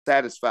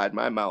satisfied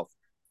my mouth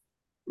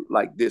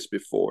like this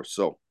before.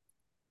 So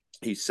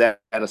he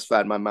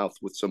satisfied my mouth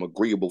with some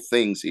agreeable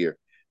things here,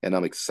 and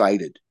I'm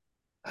excited.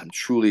 I'm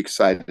truly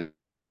excited.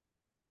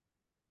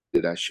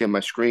 I share my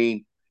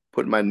screen,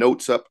 put my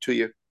notes up to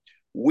you.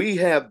 We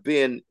have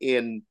been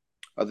in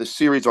the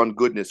series on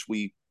goodness.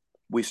 We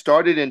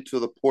started into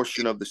the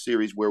portion of the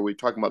series where we're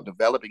talking about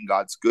developing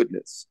God's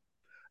goodness,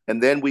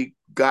 and then we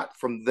got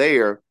from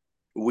there.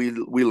 We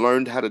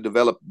learned how to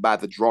develop by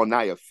the draw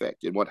nigh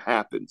effect and what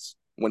happens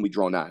when we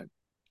draw nigh.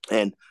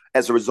 And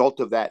as a result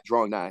of that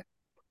drawing nigh,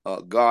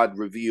 God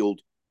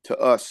revealed to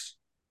us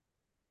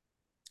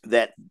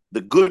that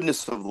the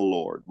goodness of the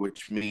Lord,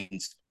 which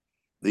means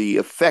the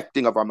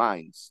affecting of our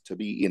minds to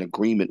be in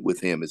agreement with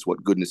Him, is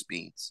what goodness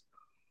means.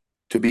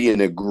 To be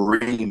in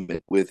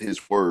agreement with His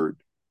word,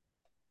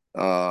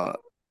 uh,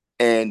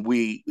 and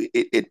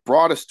it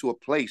brought us to a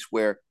place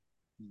where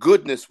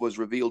goodness was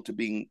revealed to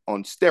being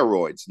on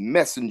steroids,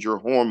 messenger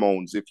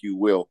hormones, if you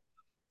will,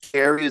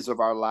 areas of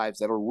our lives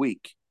that are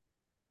weak.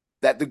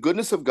 That the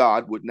goodness of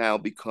God would now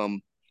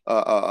become,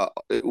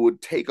 it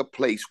would take a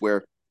place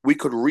where we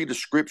could read a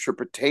scripture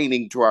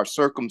pertaining to our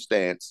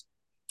circumstance.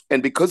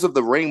 And because of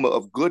the rhema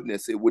of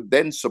goodness, it would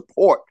then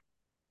support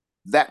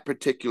that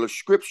particular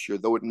scripture,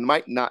 though it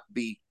might not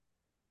be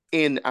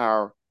in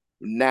our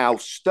now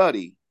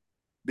study.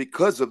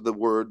 Because of the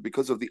word,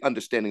 because of the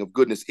understanding of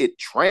goodness, it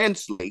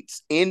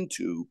translates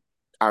into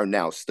our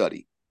now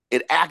study.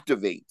 It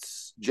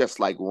activates just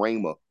like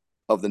rhema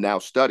of the now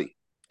study.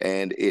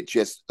 And it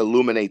just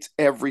illuminates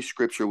every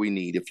scripture we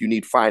need. If you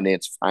need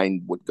finance,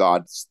 find what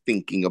God's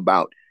thinking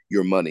about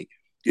your money.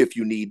 If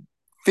you need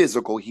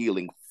physical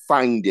healing,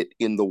 find it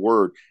in the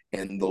word,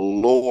 and the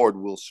Lord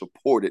will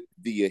support it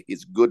via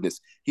his goodness.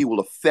 He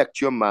will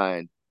affect your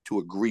mind to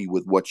agree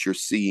with what you're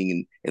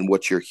seeing and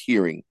what you're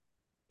hearing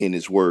in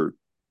his word.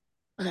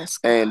 Bless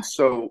And God.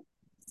 so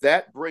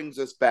that brings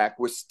us back.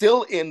 We're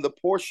still in the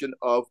portion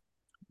of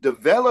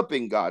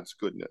developing God's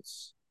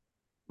goodness.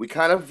 We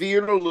kind of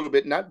veered a little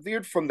bit, not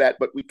veered from that,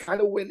 but we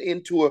kind of went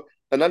into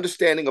an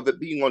understanding of it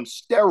being on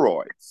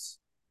steroids,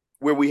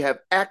 where we have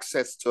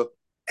access to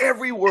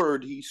every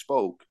word he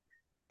spoke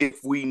if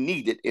we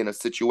need it in a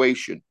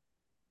situation.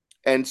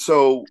 And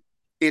so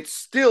it's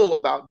still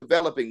about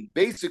developing.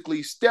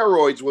 Basically,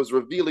 steroids was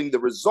revealing the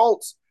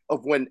results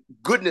of when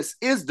goodness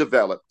is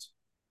developed,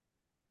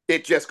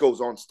 it just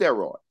goes on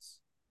steroids.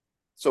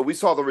 So we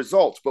saw the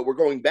results, but we're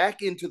going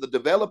back into the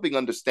developing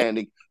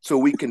understanding so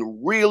we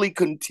can really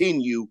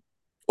continue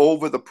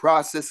over the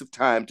process of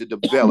time to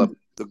develop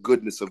the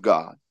goodness of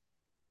God.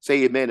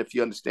 Say amen if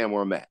you understand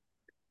where I'm at.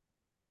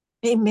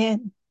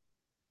 Amen.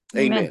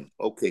 Amen. Amen.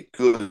 Okay,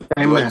 good. You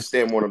Amen.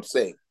 understand what I'm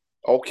saying.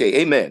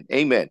 Okay, amen.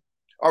 Amen.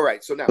 All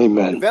right, so now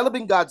Amen.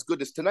 developing God's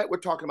goodness. Tonight we're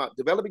talking about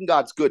developing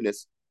God's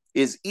goodness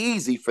is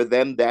easy for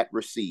them that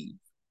receive.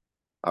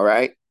 All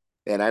right.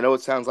 And I know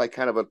it sounds like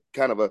kind of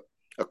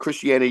a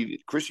Christianity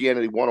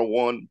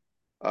 101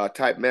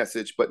 type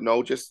message, but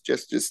no, just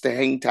to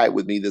hang tight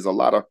with me. There's a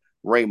lot of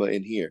rhema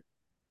in here.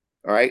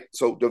 All right.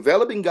 So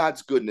developing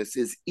God's goodness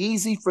is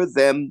easy for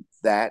them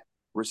that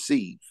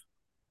receive.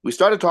 We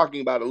started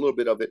talking about a little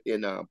bit of it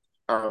in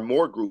our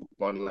more group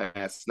on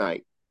last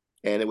night,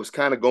 and it was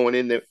kind of going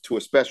in there to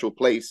a special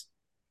place,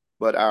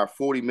 but our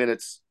 40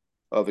 minutes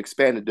of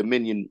expanded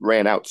dominion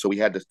ran out, so we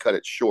had to cut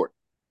it short.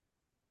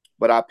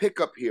 But I pick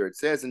up here. It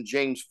says in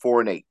James 4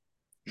 and 8,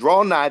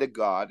 draw nigh to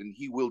God, and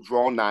he will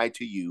draw nigh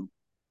to you.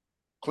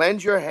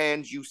 Cleanse your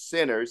hands, you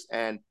sinners,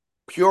 and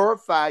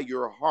purify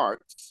your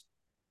hearts,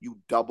 you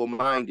double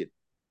minded.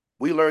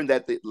 We learned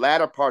that the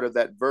latter part of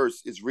that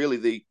verse is really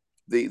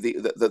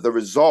the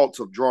results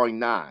of drawing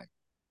nigh.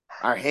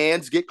 Our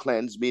hands get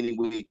cleansed, meaning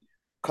we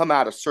come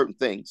out of certain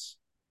things,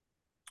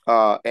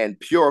 and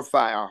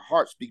purify our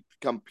hearts,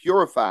 become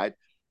purified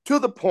to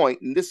the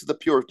point, and this is the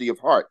purity of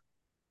heart.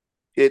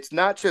 It's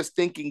not just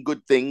thinking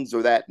good things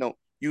or that. No,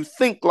 you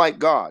think like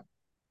God.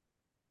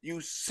 You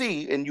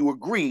see and you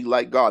agree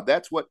like God.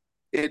 That's what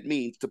it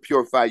means to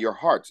purify your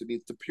hearts. It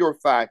means to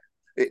purify,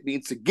 it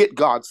means to get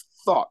God's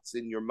thoughts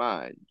in your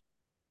mind.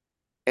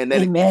 And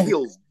then it Amen.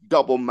 kills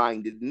double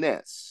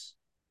mindedness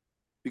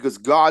because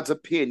God's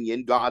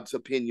opinion,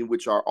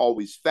 which are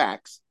always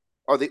facts,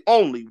 are the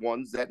only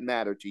ones that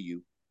matter to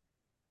you.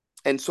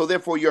 And so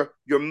therefore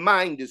your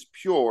mind is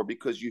pure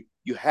because you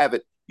have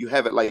it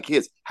like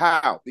his.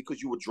 How?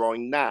 Because you were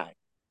drawing nigh.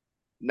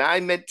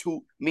 Nigh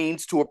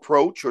means to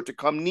approach or to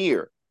come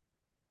near,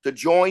 to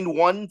join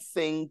one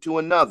thing to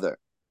another.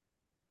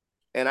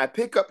 And I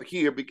pick up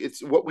here because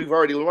it's what we've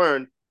already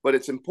learned, but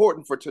it's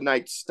important for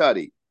tonight's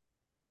study.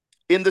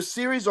 In the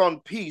series on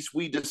peace,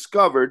 we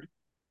discovered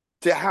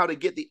to how to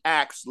get the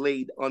axe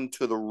laid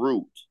unto the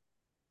root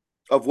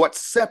of what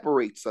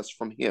separates us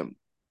from him.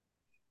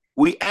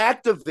 We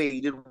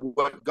activated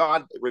what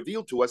God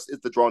revealed to us is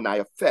the draw nigh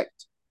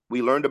effect.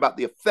 We learned about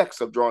the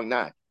effects of drawing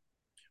nigh.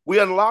 We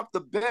unlocked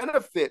the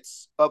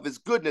benefits of his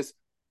goodness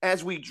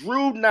as we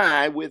drew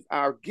nigh with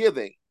our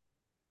giving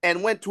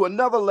and went to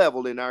another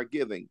level in our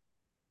giving.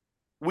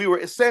 We were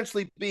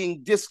essentially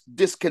being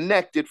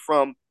disconnected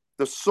from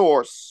the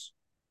source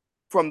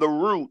from the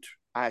root,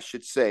 I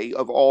should say,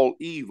 of all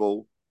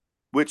evil,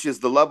 which is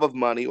the love of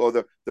money, or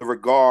the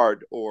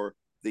regard, or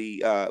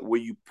the where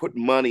you put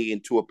money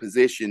into a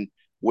position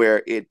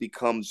where it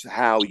becomes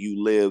how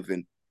you live,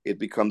 and it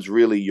becomes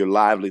really your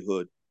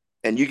livelihood.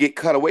 And you get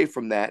cut away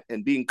from that.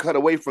 And being cut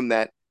away from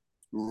that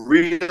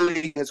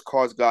really has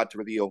caused God to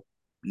reveal,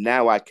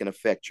 now I can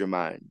affect your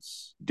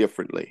minds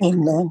differently.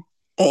 Amen.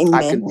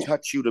 I can Amen.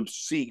 touch you to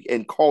see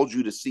and cause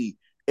you to see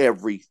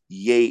every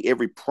yea,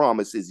 every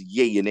promise is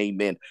yea and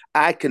amen.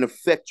 I can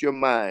affect your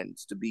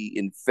minds to be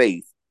in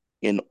faith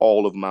in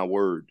all of my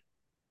word.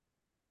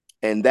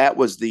 And that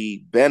was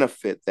the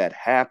benefit that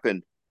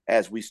happened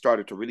as we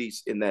started to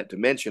release in that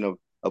dimension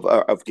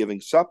of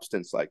giving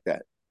substance like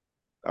that.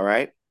 All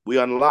right. We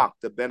unlock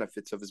the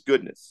benefits of his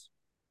goodness.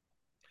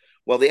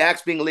 Well, the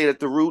axe being laid at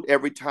the root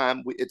every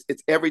time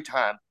it's every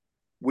time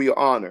we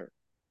honor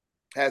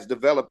has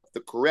developed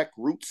the correct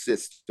root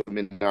system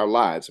in our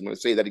lives. I'm going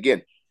to say that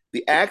again.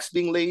 The axe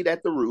being laid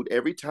at the root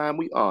every time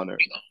we honor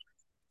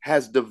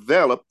has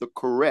developed the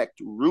correct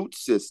root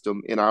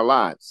system in our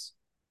lives.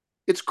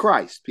 It's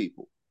Christ,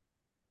 people.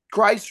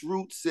 Christ's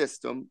root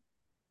system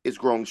is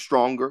growing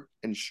stronger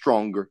and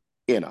stronger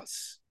in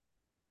us.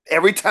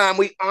 Every time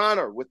we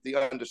honor with the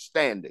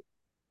understanding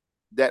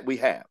that we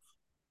have,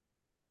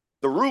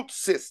 the root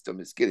system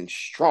is getting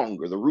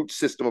stronger, the root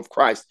system of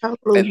Christ.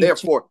 Hallelujah. And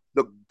therefore,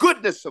 the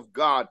goodness of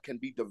God can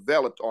be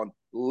developed on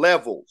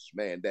levels,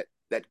 man,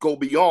 that go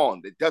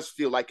beyond. It does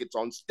feel like it's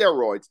on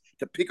steroids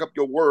to pick up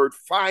your word,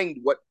 find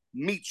what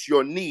meets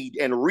your need,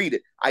 and read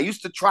it. I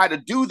used to try to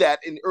do that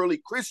in early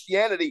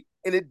Christianity,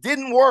 and it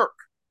didn't work.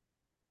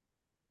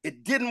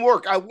 It didn't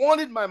work. I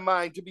wanted my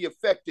mind to be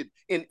affected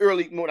in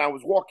early, when I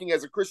was walking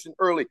as a Christian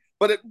early,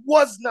 but it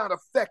was not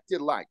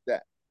affected like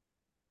that,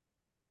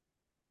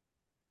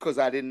 because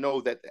I didn't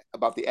know that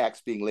about the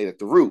axe being laid at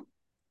the root.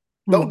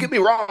 Don't get me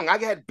wrong. I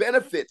had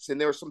benefits,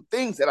 and there were some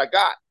things that I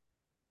got,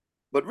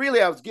 but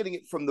really I was getting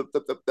it from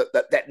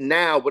that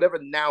now, whatever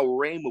now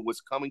rhema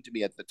was coming to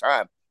me at the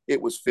time.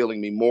 It was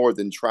filling me more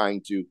than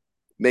trying to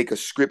make a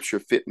scripture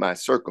fit my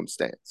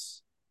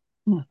circumstance.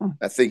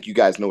 I think you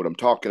guys know what I'm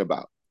talking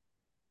about.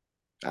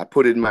 I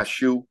put it in my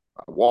shoe.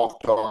 I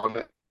walked on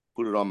it,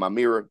 put it on my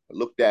mirror. I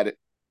looked at it.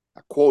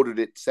 I quoted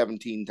it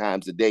 17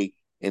 times a day,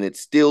 and it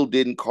still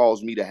didn't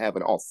cause me to have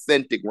an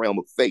authentic realm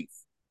of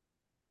faith,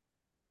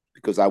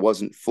 because I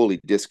wasn't fully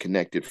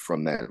disconnected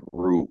from that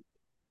root.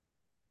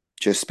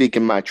 Just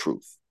speaking my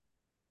truth.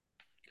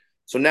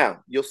 So now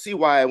you'll see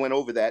why I went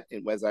over that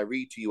as I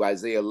read to you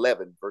Isaiah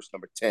 11, verse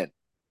number 10.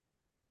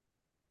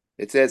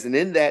 It says, and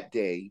in that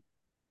day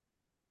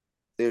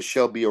there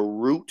shall be a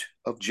root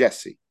of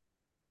Jesse,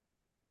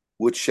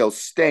 which shall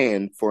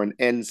stand for an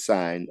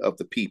ensign of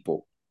the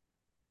people.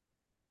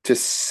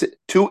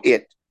 To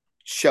it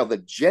shall the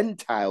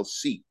Gentiles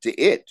seek. To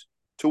it,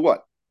 to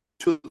what?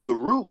 To the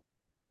root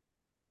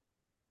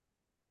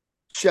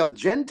shall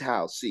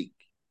Gentiles seek.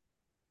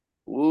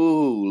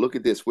 Ooh, look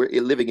at this. We're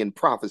living in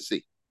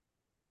prophecy.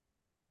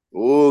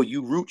 Oh,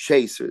 you root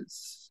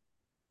chasers.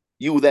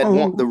 You that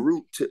want the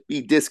root to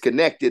be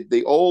disconnected,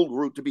 the old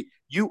root to be,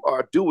 you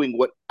are doing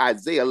what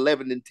Isaiah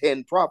 11 and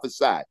 10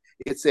 prophesied.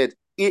 It said,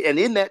 and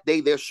in that day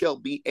there shall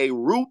be a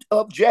root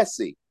of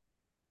Jesse,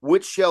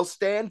 which shall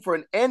stand for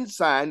an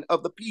ensign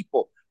of the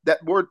people.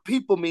 That word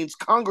people means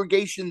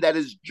congregation that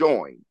is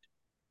joined.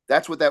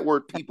 That's what that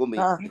word people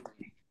means.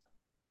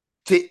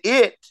 To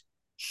it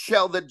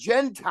shall the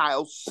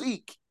Gentiles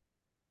seek.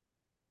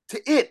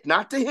 To it,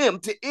 not to him,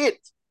 to it.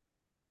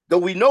 Though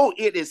we know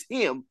it is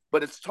him,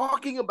 but it's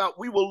talking about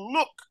we will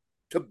look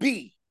to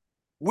be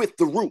with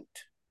the root.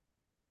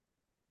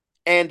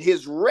 And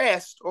his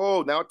rest,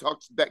 oh, now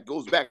it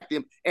goes back to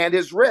him, and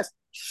his rest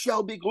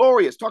shall be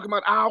glorious. Talking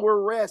about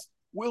our rest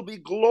will be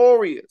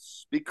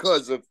glorious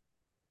because of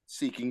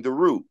seeking the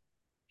root.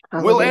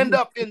 We'll end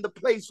up in the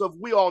place of,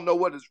 we all know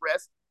what is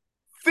rest,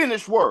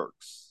 finished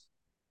works.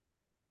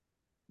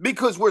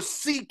 Because we're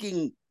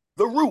seeking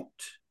the root,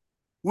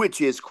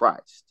 which is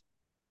Christ.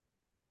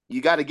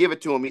 You got to give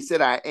it to him. He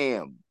said, I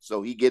am.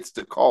 So he gets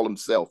to call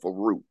himself a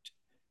root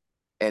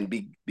and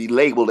be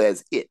labeled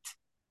as it,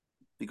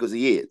 because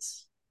he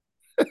is.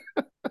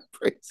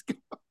 Praise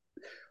God.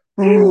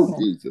 Oh,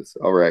 Jesus.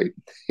 All right.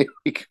 Here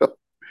we go.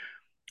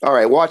 All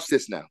right. Watch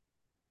this now.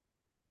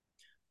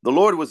 The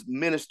Lord was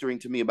ministering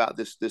to me about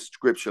this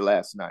scripture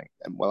last night.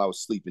 And while I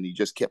was sleeping, he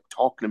just kept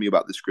talking to me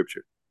about the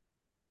scripture.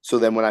 So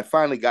then when I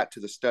finally got to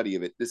the study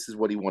of it, this is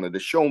what he wanted to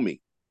show me.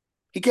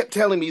 He kept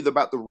telling me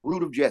about the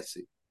root of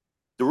Jesse.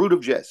 The root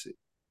of Jesse.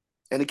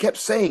 And he kept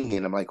saying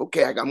it. I'm like,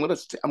 okay, I'm gonna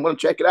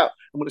check it out.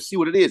 I'm gonna see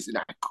what it is. And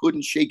I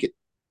couldn't shake it.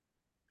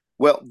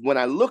 Well, when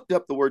I looked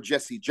up the word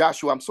Jesse,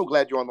 Joshua, I'm so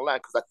glad you're on the line,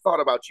 because I thought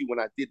about you when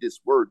I did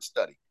this word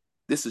study.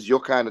 This is your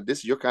kind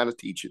of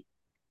teaching.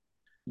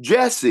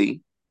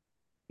 Jesse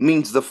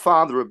means the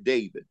father of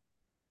David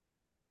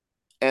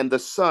and the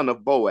son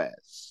of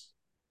Boaz.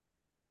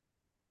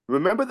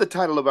 Remember the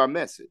title of our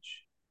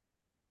message.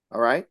 All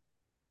right.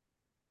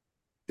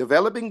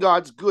 Developing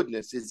God's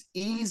goodness is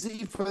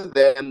easy for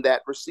them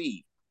that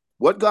receive.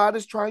 What God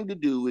is trying to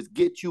do is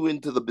get you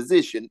into the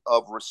position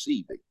of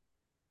receiving.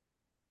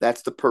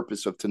 That's the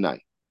purpose of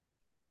tonight.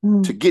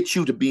 To get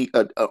you to be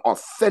an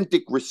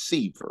authentic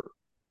receiver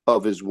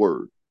of his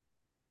word.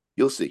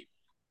 You'll see.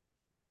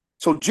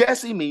 So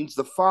Jesse means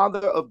the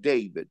father of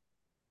David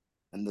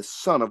and the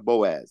son of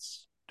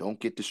Boaz. Don't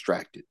get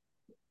distracted.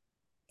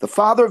 The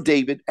father of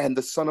David and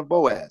the son of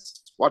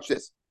Boaz. Watch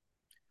this.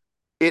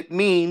 It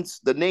means,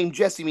 the name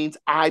Jesse means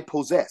I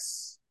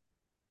possess.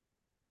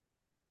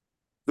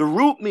 The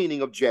root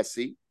meaning of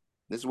Jesse,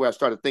 this is where I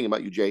started thinking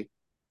about you, Jay.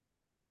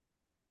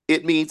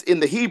 It means, in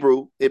the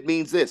Hebrew, it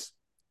means this.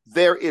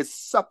 There is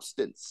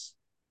substance,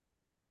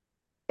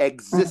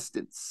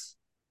 existence.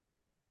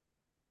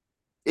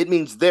 It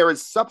means there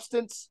is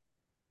substance,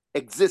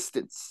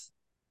 existence.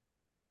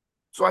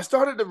 So I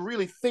started to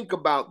really think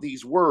about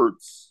these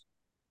words.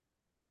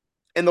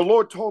 And the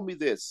Lord told me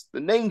this. The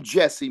name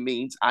Jesse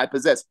means I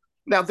possess.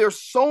 Now,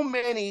 there's so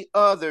many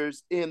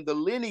others in the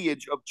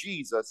lineage of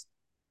Jesus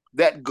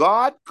that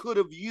God could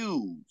have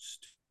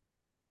used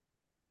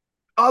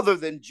other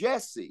than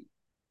Jesse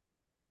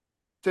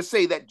to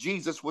say that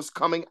Jesus was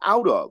coming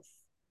out of.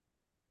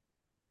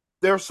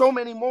 There are so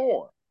many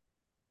more.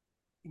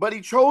 But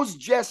he chose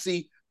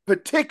Jesse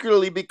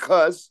particularly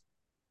because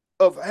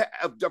of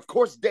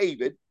course,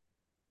 David,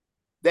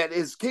 that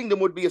his kingdom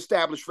would be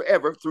established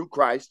forever through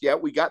Christ. Yeah,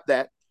 we got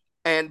that.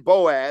 And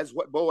Boaz,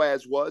 what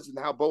Boaz was and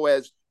how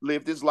Boaz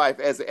lived his life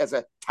as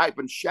a type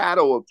and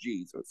shadow of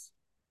Jesus.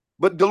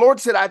 But the Lord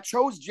said, I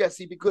chose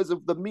Jesse because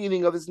of the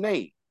meaning of his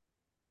name.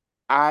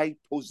 I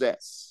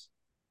possess.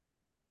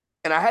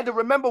 And I had to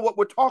remember what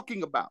we're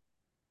talking about.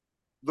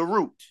 The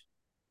root.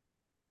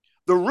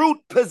 The root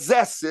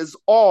possesses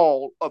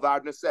all of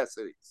our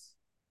necessities.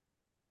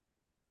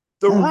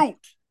 The root,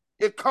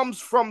 it comes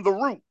from the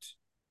root.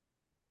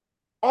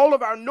 All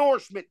of our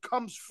nourishment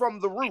comes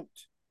from the root.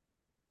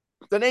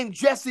 The name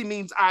Jesse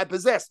means I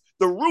possess.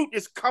 The root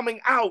is coming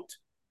out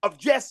of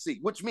Jesse,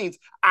 which means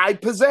I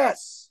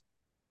possess.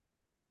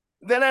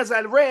 Then as I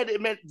read, it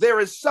meant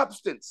there is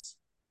substance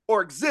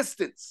or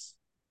existence.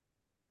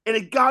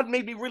 And God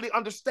made me really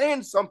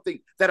understand something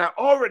that I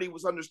already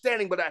was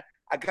understanding, but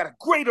I got a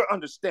greater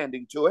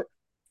understanding to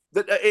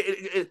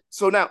it.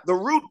 So now the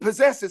root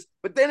possesses,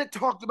 but then it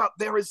talked about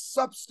there is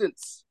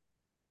substance,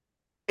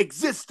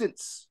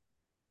 existence.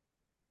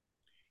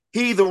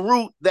 He, the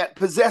root that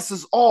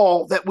possesses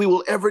all that we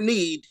will ever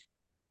need.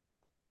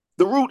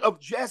 The root of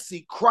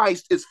Jesse,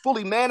 Christ, is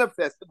fully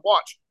manifested.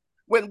 Watch,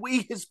 when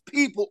we, his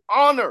people,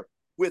 honor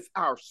with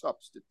our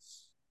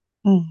substance.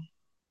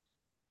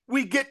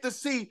 We get to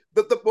see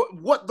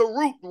what the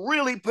root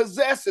really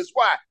possesses.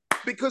 Why?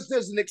 Because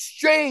there's an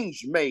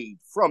exchange made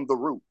from the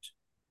root.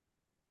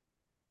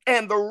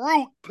 And the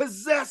root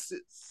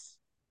possesses.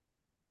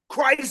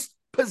 Christ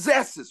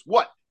possesses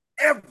what?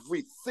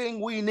 Everything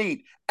we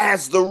need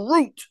as the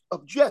root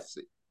of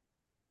Jesse.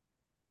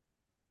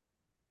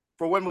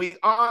 For when we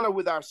honor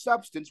with our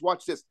substance,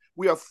 watch this,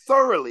 we are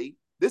thoroughly,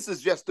 this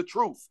is just the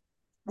truth,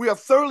 we are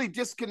thoroughly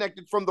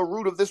disconnected from the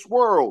root of this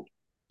world,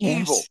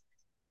 evil,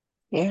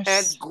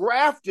 and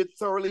grafted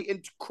thoroughly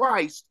into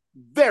Christ's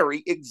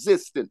very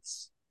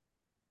existence.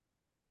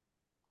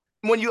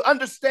 When you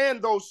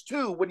understand those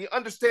two, when you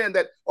understand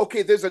that,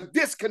 okay, there's a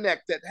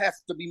disconnect that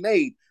has to be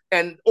made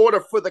in order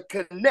for the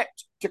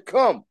connect to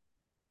come.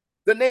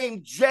 The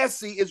name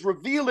Jesse is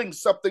revealing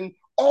something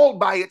all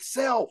by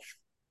itself.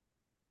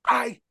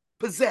 I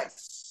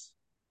possess.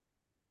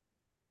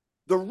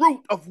 The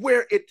root of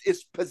where it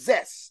is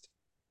possessed.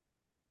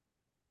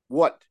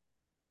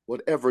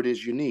 Whatever it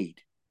is you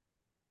need.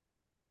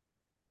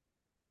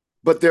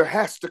 But there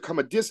has to come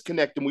a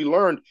disconnect, and we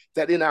learned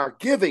that in our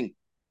giving,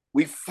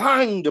 we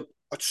find a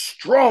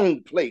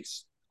strong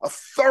place, a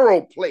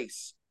thorough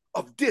place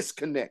of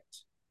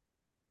disconnect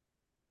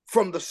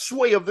from the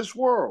sway of this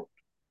world.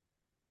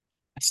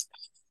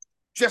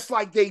 Just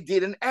like they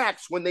did in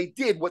Acts when they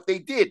did what they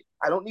did.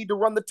 I don't need to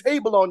run the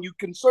table on you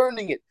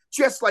concerning it.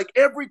 Just like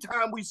every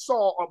time we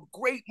saw a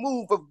great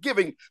move of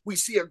giving, we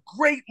see a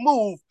great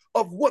move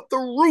of what the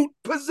root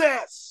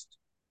possessed.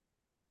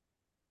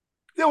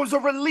 There was a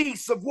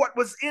release of what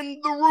was in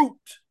the root.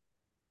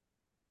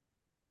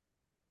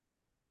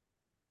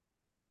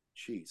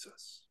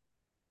 Jesus.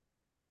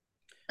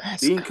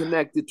 Being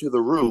connected to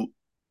the root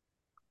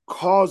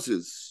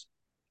causes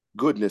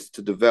goodness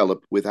to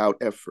develop without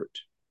effort.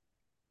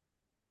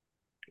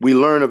 We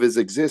learn of his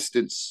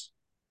existence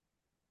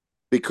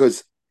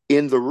because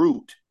in the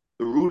root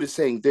is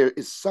saying there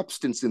is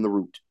substance in the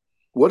root.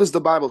 What does the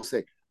Bible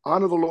say?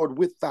 Honor the Lord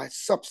with thy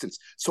substance.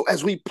 So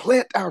as we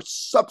plant our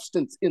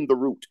substance in the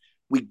root,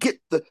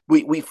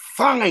 we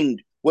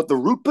find what the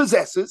root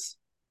possesses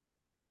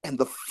and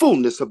the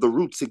fullness of the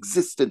root's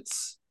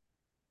existence.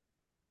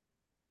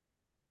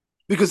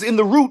 Because in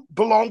the root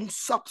belongs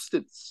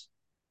substance.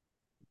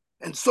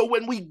 And so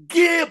when we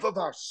give of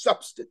our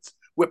substance,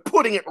 we're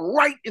putting it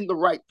right in the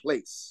right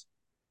place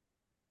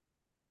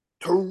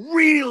to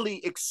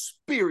really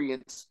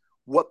experience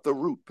what the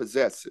root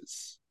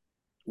possesses.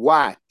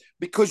 Why?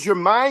 Because your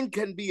mind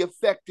can be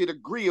affected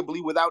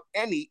agreeably without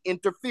any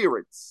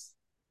interference.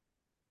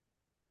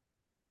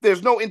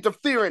 There's no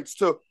interference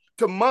to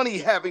money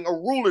having a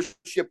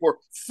rulership or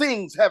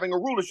things having a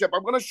rulership.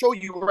 I'm going to show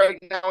you right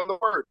now in the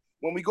word.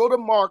 When we go to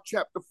Mark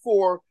chapter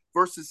 4,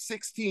 verses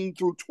 16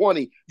 through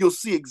 20, you'll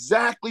see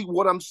exactly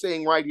what I'm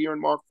saying right here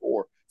in Mark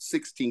 4,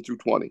 16 through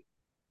 20.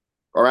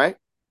 All right?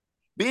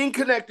 Being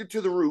connected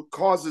to the root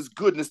causes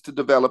goodness to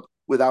develop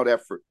without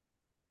effort.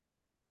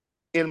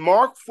 In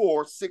Mark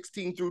 4,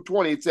 16 through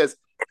 20, it says,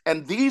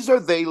 and these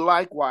are they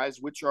likewise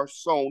which are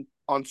sown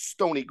on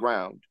stony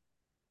ground,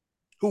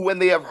 who when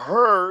they have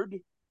heard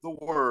the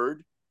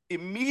word,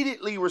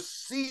 immediately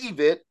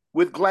receive it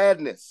with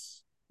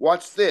gladness.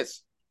 Watch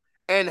this.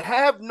 And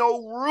have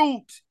no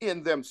root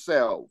in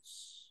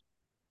themselves,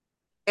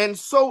 and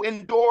so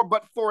endure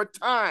but for a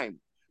time.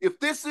 If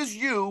this is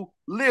you,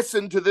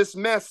 listen to this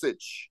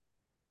message.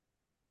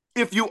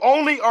 If you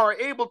only are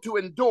able to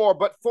endure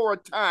but for a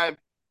time,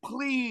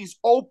 please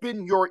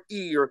open your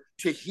ear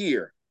to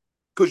hear,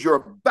 because you're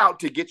about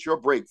to get your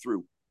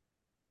breakthrough.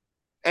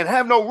 And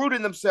have no root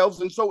in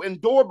themselves, and so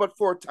endure but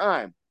for a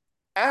time.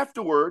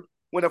 Afterward,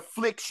 when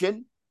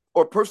affliction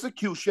or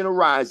persecution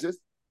arises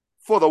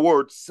for the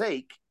word's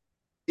sake,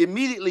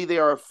 immediately they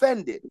are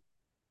offended.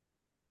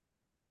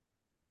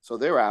 So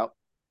they're out.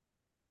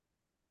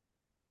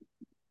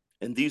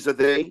 And these are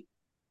they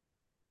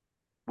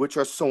which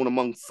are sown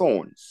among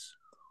thorns,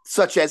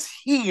 such as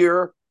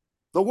hear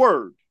the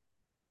word,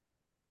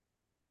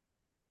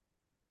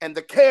 and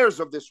the cares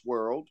of this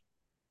world,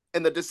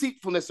 and the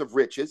deceitfulness of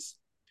riches,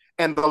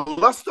 and the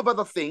lust of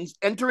other things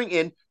entering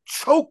in,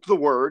 choke the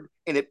word,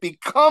 and it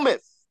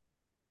becometh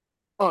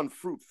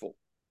unfruitful.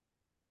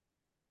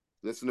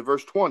 Listen to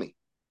verse 20.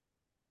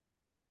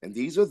 And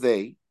these are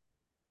they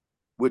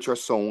which are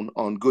sown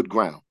on good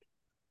ground,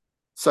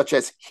 such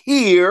as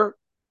hear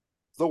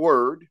the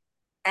word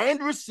and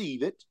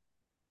receive it.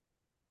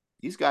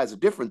 These guys are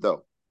different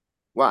though.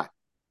 Why?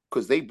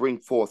 Because they bring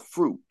forth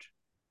fruit.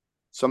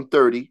 Some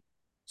 30,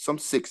 some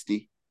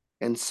 60,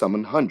 and some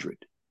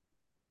 100.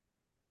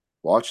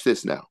 Watch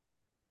this now.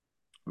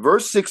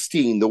 Verse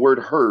 16, the word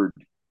heard.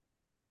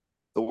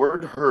 The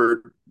word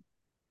heard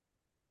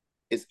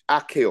is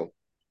akeo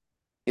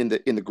in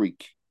the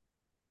Greek.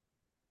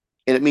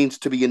 And it means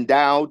to be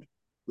endowed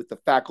with the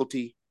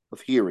faculty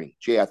of hearing.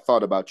 Jay, I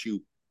thought about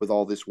you with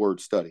all this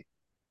word study.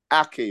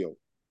 Akeo,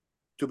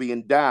 to be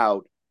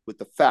endowed with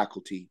the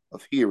faculty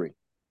of hearing.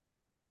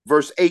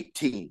 Verse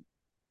 18,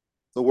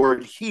 the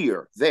word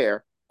hear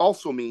there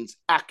also means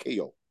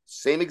akeo,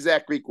 same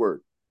exact Greek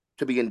word,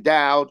 to be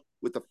endowed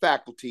with the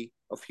faculty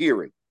of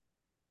hearing.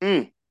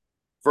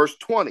 Verse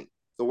 20,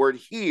 the word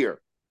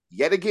hear,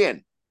 yet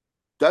again,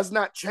 does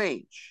not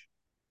change.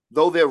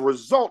 Though their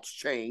results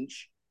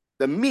change,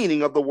 the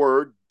meaning of the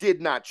word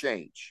did not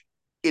change.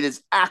 It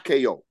is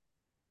akeo,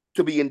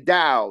 to be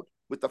endowed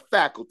with the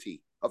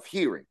faculty of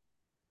hearing.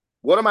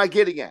 What am I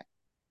getting at?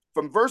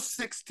 From verse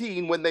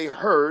 16, when they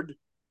heard,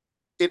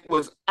 it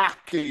was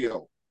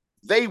akeo.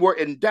 They were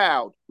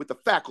endowed with the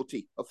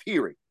faculty of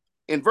hearing.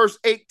 In verse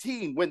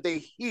 18, when they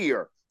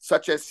hear,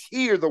 such as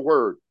hear the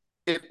word,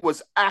 it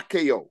was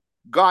akeo.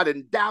 God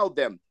endowed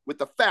them with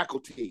the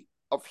faculty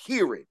of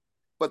hearing.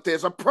 But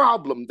there's a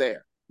problem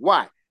there.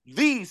 Why?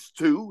 These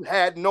two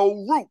had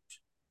no root.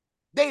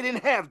 They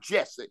didn't have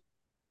Jesse.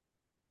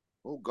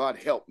 Oh, God,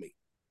 help me.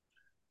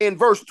 In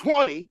verse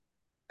 20,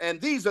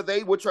 and these are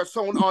they which are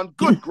sown on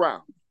good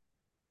ground.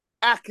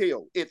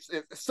 Akeo, it's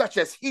such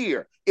as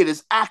here. It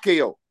is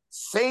akeo,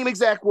 same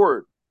exact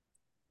word,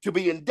 to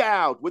be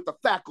endowed with the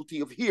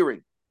faculty of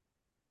hearing.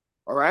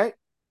 All right?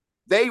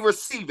 They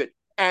receive it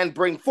and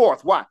bring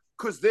forth. Why?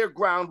 Because their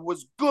ground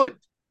was good.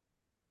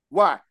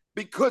 Why?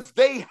 Because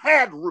they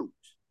had root.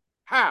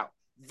 How?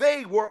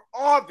 They were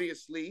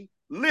obviously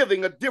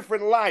living a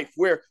different life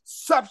where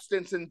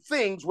substance and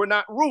things were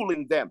not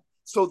ruling them.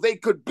 So they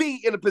could be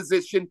in a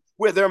position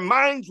where their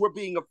minds were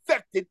being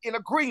affected in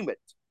agreement.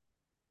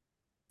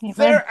 Amen.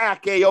 Their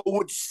akeo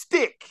would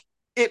stick.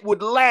 It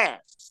would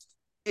last.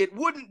 It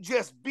wouldn't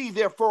just be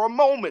there for a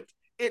moment.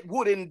 It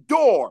would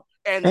endure,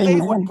 and Amen.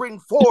 They would bring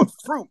forth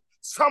fruit.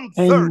 Some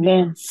 30,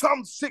 Amen.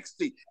 Some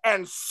 60,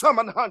 and some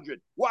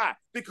 100. Why?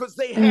 Because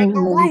they had Amen,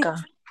 the root.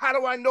 God. How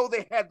do I know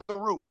they had the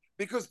root?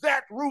 Because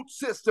that root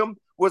system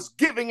was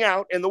giving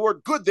out, and the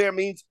word good there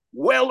means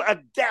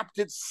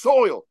well-adapted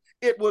soil.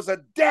 It was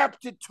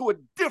adapted to a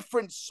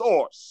different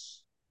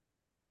source.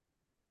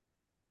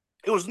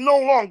 It was no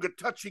longer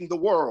touching the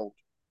world.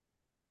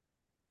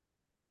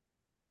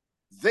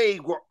 They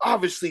were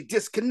obviously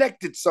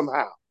disconnected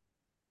somehow.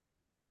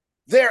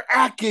 Their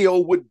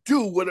akeo would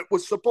do what it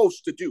was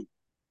supposed to do.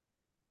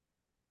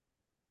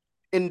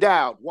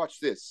 Endowed, watch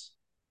this.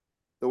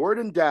 The word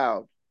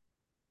endowed,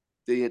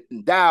 the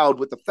endowed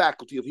with the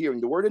faculty of hearing.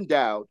 The word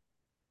endowed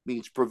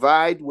means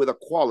provide with a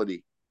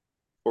quality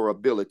or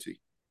ability.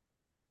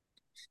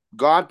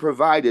 God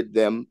provided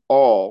them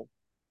all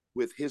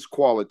with his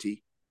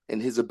quality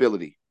and his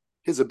ability.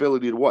 His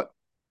ability to what?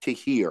 To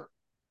hear,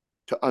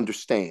 to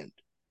understand.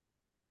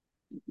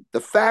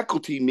 The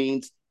faculty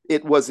means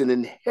it was an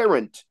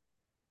inherent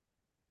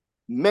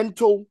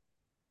mental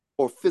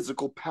or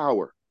physical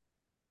power.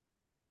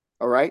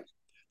 All right?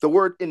 The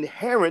word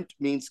inherent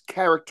means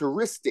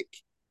characteristic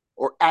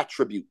or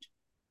attribute.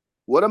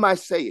 What am I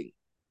saying?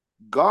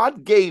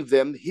 God gave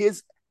them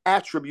his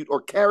attribute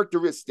or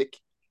characteristic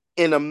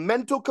in a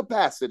mental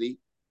capacity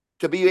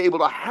to be able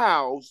to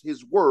house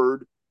his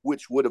word,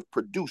 which would have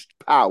produced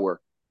power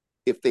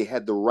if they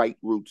had the right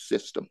root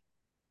system.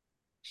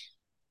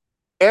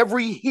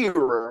 Every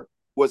hearer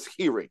was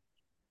hearing.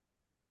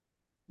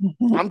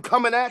 I'm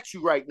coming at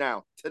you right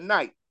now,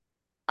 tonight.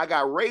 I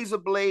got razor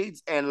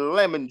blades and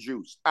lemon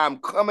juice. I'm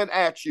coming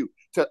at you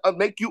to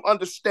make you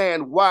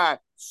understand why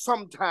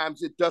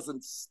sometimes it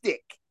doesn't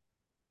stick.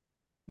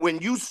 When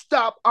you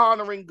stop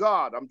honoring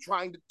God, I'm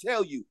trying to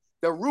tell you,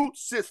 the root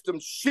system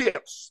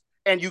shifts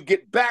and you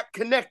get back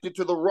connected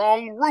to the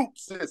wrong root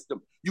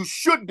system. You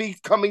should be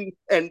coming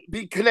and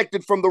be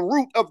connected from the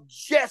root of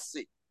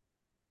Jesse.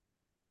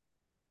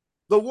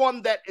 The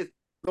one that,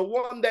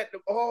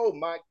 oh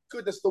my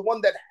goodness, the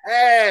one that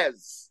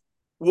has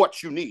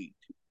what you need.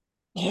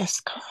 Yes,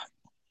 God.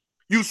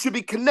 You should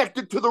be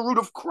connected to the root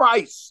of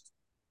Christ.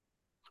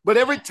 But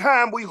every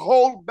time we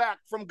hold back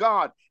from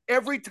God,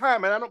 every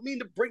time, and I don't mean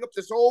to bring up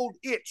this old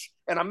itch,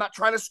 and I'm not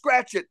trying to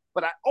scratch it,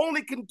 but I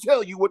only can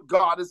tell you what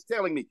God is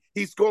telling me.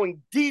 He's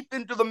going deep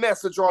into the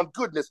message on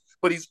goodness,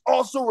 but he's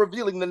also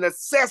revealing the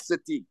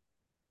necessity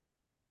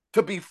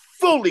to be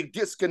fully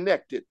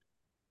disconnected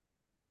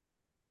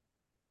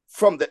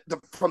from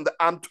the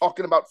I'm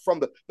talking about from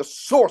the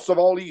source of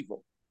all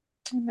evil.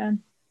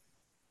 Amen.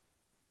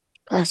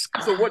 Bless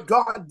God. So what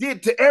God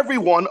did to every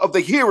one of the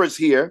hearers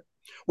here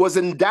was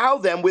endow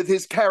them with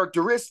his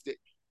characteristic,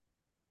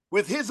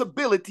 with his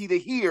ability to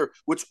hear,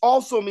 which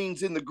also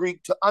means in the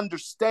Greek to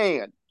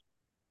understand.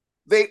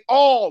 They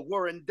all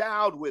were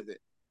endowed with it.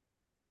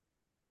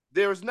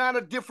 There's not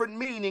a different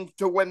meaning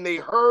to when they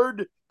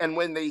heard and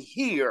when they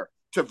hear.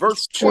 To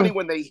verse 20,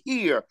 when they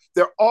hear,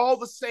 they're all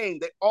the same.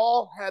 They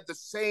all had the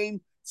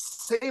same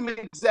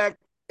exact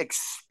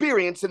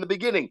experience in the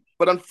beginning.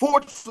 But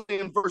unfortunately,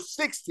 in verse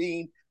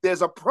 16,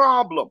 there's a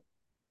problem.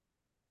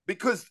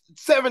 Because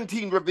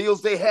 17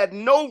 reveals they had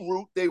no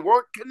root, they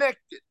weren't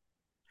connected.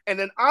 And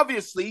then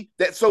obviously,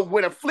 so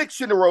when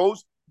affliction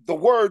arose, the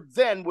word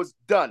then was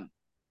done.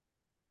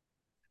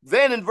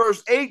 Then in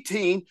verse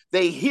 18,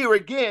 they hear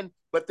again,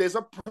 but there's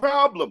a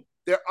problem.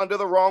 They're under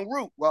the wrong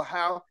root. Well,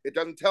 how? It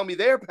doesn't tell me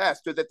their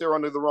pastor that they're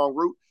under the wrong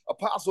root.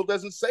 Apostle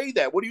doesn't say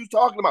that. What are you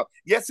talking about?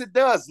 Yes, it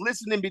does.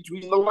 Listen in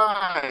between the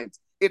lines.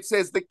 It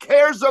says the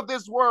cares of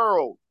this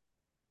world,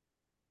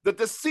 the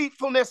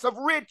deceitfulness of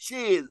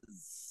riches,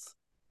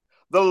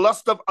 the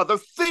lust of other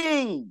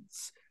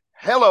things.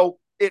 Hello,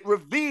 it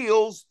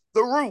reveals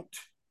the root.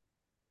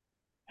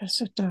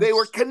 Yes, it does. They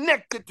were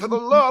connected to the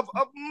love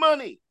of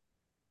money.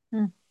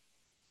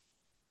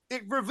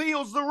 It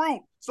reveals the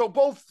root. So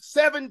both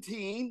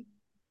 17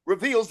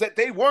 reveals that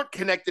they weren't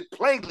connected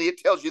plainly. It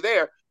tells you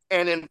there.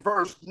 And in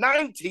verse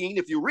 19,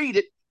 if you read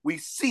it, we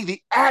see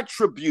the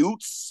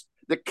attributes,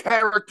 the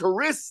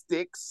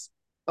characteristics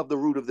of the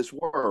root of this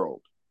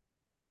world.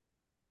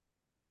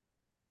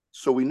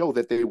 So we know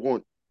that they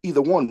weren't,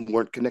 either one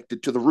weren't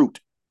connected to the root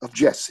of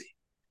Jesse.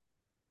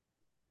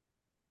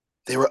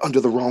 They were under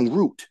the wrong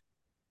root.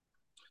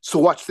 So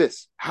watch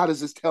this. How does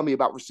this tell me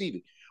about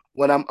receiving?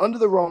 When I'm under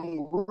the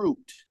wrong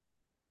root,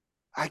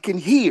 I can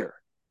hear.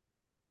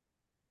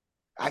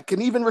 I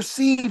can even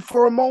receive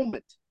for a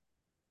moment,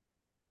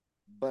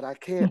 but I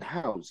can't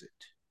house it.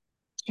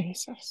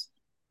 Jesus.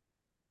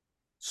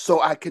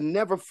 So I can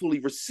never fully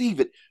receive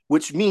it,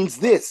 which means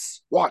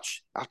this.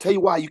 Watch. I'll tell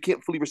you why you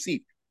can't fully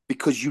receive.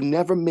 Because you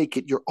never make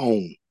it your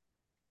own.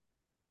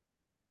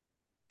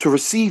 To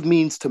receive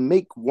means to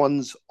make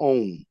one's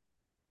own.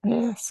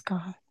 Yes,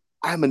 God.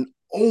 I'm an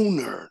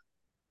owner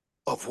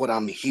of what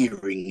I'm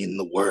hearing in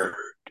the word.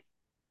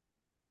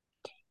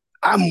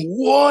 I'm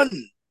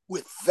one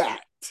with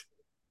that.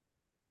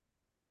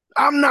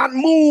 I'm not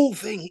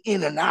moving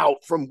in and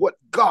out from what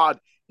God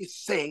is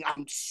saying.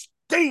 I'm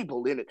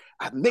stable in it.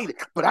 I've made it,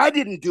 but I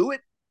didn't do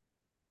it.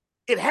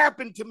 It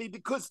happened to me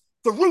because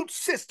the root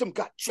system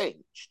got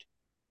changed.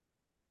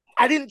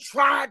 I didn't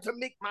try to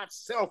make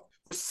myself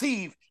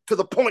receive to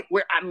the point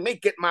where I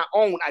make it my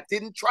own. I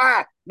didn't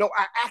try. No,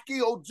 I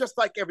acquioed just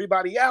like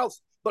everybody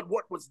else. But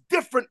what was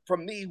different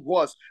from me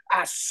was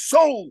I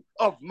sold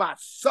of my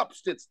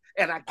substance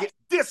and I get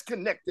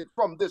disconnected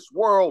from this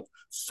world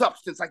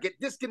substance. I get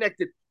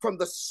disconnected from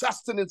the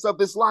sustenance of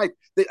this life,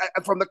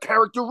 from the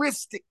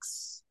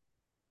characteristics.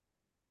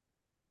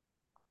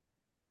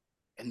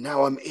 And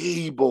now I'm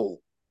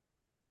able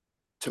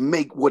to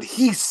make what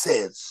he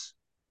says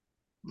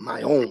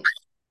my own.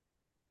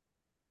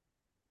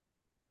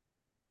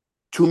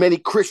 Too many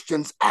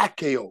Christians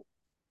acquio,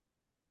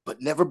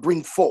 but never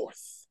bring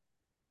forth.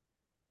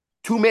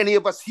 Too many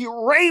of us hear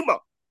rhema,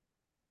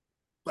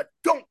 but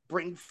don't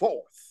bring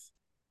forth.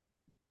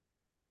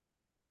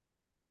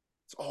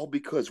 It's all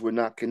because we're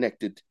not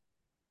connected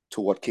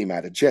to what came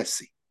out of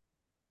Jesse.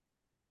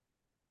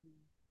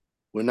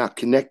 We're not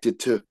connected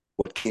to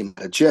what came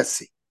out of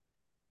Jesse.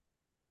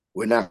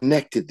 We're not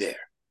connected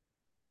there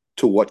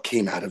to what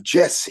came out of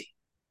Jesse.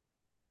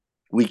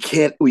 We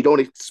don't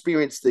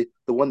experience the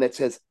one that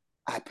says,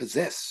 I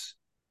possess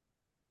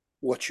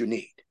what you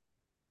need.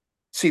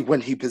 See,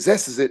 when he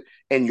possesses it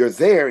and you're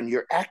there and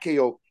your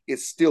akio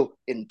is still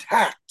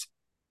intact,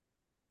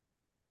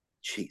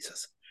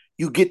 Jesus,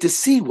 you get to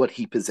see what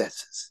he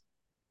possesses: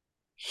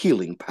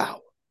 healing power,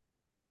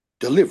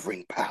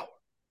 delivering power,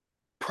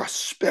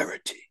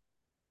 prosperity,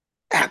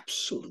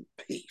 absolute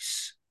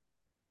peace.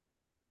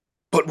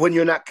 But when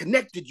you're not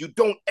connected, you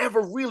don't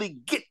ever really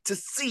get to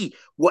see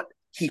what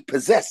he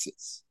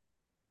possesses.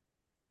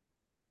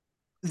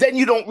 Then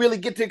you don't really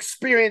get to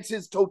experience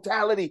his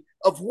totality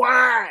of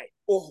why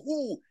or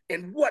who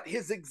and what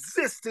his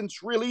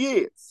existence really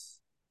is.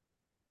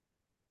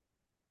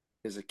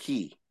 There's a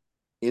key.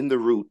 In the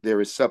root,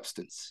 there is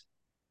substance.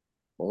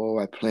 Oh,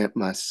 I plant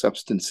my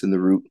substance in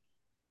the root,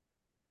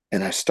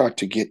 and I start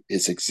to get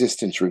his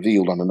existence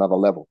revealed on another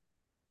level.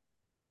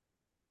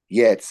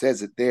 Yeah, it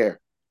says it there.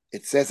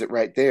 It says it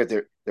right there.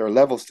 There are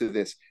levels to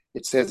this.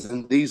 It says,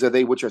 and these are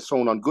they which are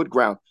sown on good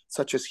ground,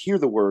 such as hear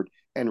the word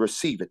and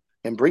receive it,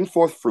 and bring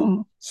forth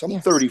fruit, some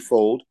yes.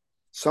 30-fold,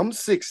 some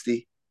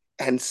 60,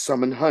 and some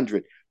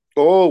 100.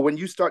 Oh, when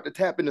you start to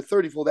tap into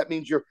 30-fold, that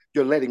means you're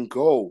letting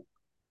go.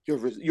 You're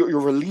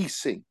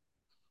releasing.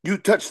 You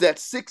touch that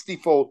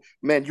 60-fold,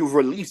 man, you're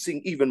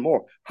releasing even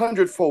more.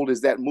 100-fold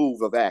is that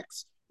move of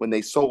Acts when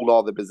they sold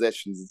all the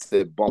possessions and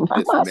said, bump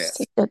this mess.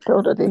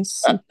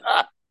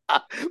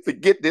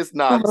 Forget this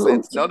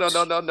nonsense. No.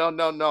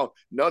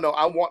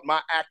 I want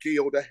my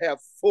akio to have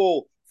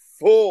full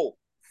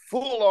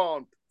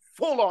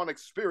on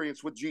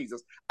experience with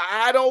Jesus.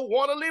 I don't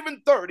want to live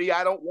in 30.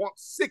 I don't want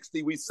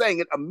 60. We sang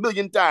it a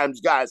million times,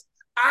 guys.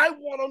 I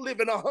want to live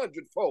in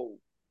 100-fold.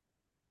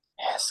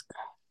 Yes, God.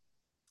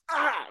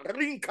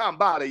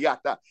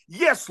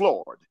 Yes,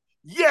 Lord.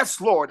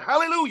 Yes, Lord.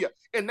 Hallelujah.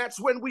 And that's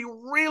when we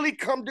really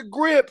come to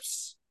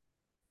grips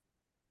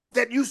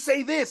that you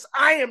say this: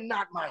 I am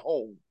not my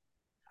home.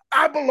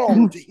 I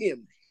belong to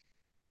him.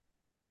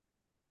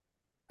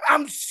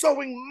 I'm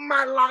sowing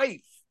my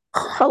life.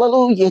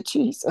 Hallelujah,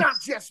 Jesus. Not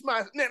just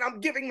I'm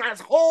giving my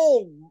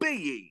whole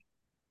being.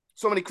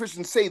 So many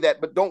Christians say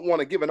that, but don't want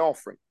to give an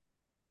offering.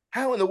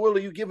 How in the world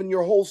are you giving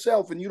your whole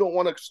self and you don't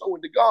want to sow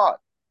into God,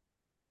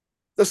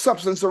 the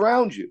substance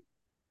around you?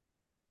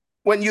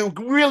 When you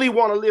really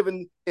want to live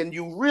in, and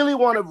you really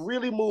want to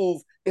really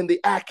move in the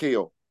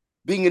akio,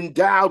 being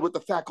endowed with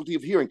the faculty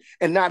of hearing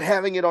and not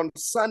having it on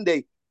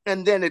Sunday,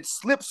 and then it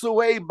slips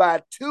away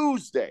by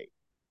Tuesday.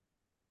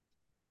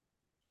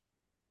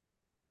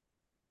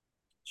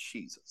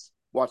 Jesus.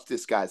 Watch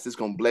this, guys. This is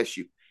going to bless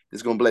you. This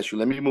is going to bless you.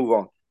 Let me move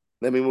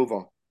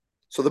on.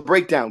 So the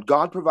breakdown: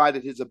 God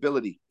provided his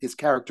ability, his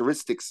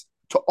characteristics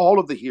to all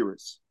of the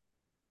hearers.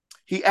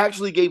 He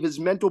actually gave his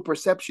mental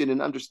perception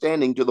and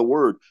understanding to the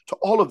word, to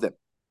all of them.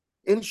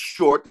 In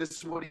short, this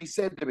is what he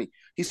said to me.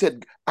 He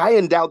said, I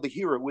endowed the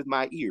hearer with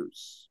my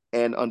ears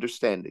and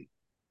understanding.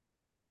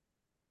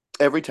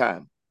 Every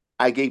time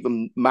I gave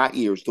him my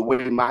ears, the way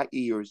my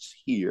ears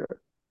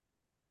hear,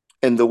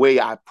 and the way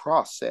I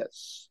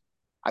process,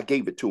 I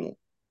gave it to him.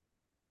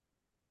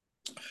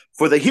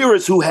 For the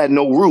hearers who had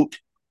no root,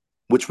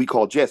 which we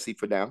call Jesse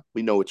for now,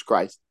 we know it's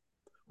Christ,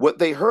 what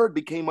they heard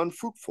became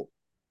unfruitful.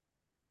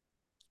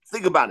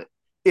 Think about it.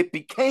 It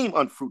became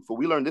unfruitful.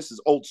 We learned this is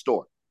old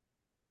story.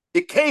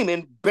 It came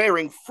in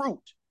bearing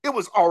fruit. It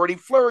was already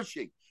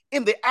flourishing.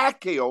 In the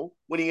akio,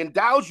 when he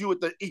endows you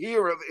with the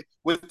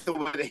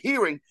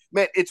hearing,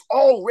 man, it's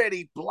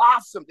already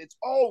blossomed. It's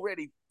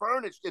already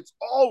furnished. It's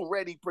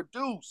already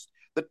produced.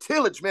 The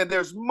tillage, man,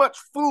 there's much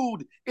food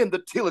in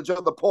the tillage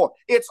of the poor.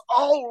 It's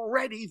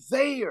already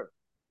there.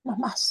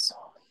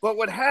 But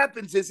what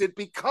happens is it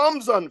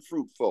becomes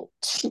unfruitful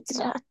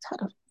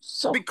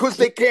because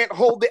they can't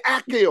hold the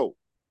akio.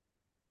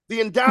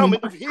 The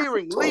endowment of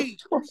hearing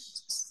leaves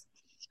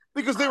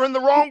because they're in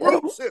the wrong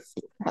root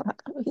system.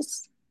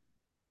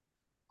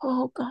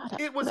 Oh God!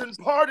 It was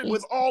imparted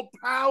with all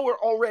power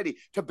already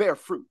to bear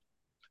fruit.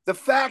 The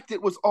fact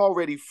it was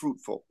already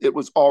fruitful,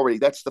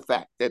 that's the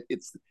fact that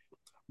it's.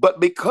 But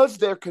because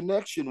their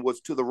connection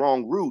was to the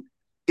wrong root,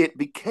 it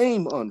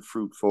became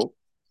unfruitful.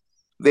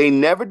 They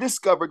never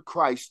discovered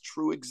Christ's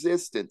true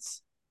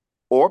existence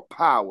or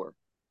power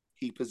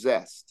he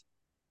possessed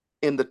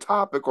in the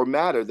topic or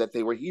matter that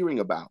they were hearing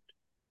about.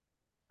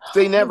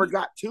 They never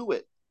got to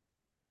it.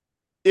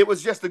 It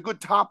was just a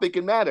good topic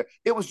and matter.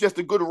 It was just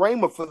a good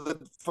rhema for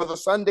the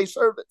Sunday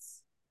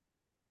service.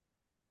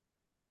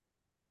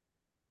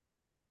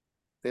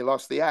 They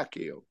lost the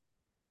akio.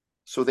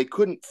 So they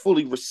couldn't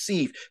fully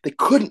receive. They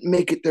couldn't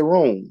make it their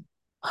own.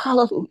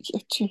 Hallelujah,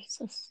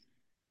 Jesus.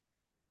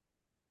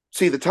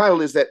 See, the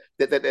title is that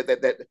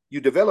you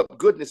develop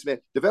goodness, man.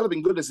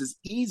 Developing goodness is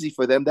easy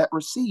for them that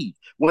receive.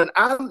 When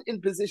I'm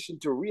in position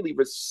to really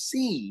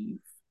receive,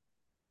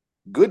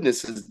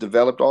 goodness is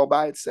developed all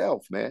by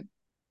itself, man.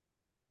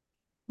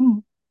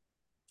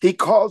 He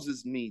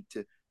causes me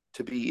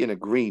to be in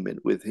agreement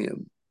with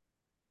him.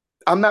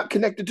 I'm not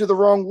connected to the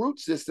wrong root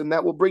system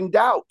that will bring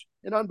doubt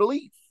and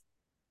unbelief.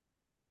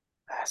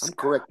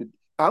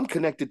 I'm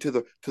connected to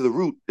the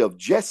root of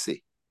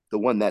Jesse, the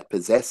one that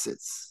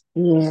possesses.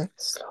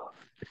 Yes, Lord.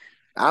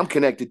 I'm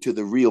connected to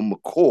the real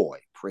McCoy,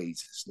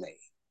 praise his name.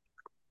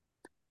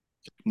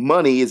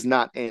 Money is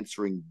not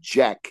answering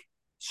jack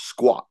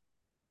squat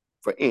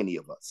for any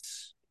of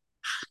us.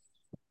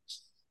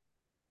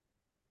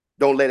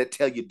 Don't let it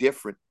tell you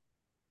different.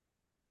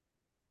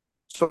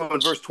 So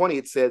in verse 20,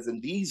 it says,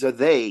 and these are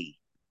they,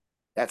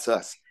 that's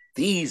us,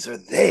 these are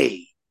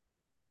they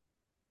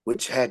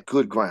which had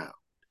good ground.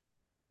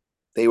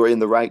 They were in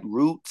the right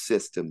root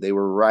system. They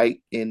were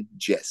right in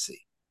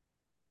Jesse.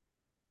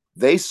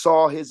 They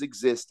saw his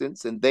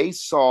existence and they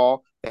saw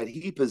that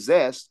he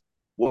possessed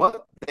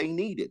what they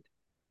needed.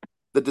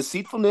 The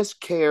deceitfulness,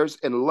 cares,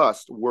 and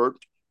lust weren't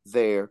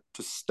there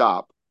to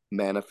stop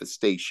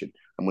manifestation.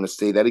 I'm going to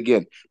say that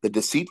again. The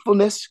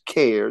deceitfulness,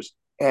 cares,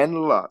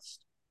 and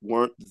lust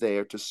weren't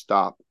there to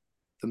stop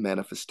the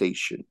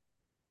manifestation.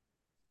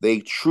 They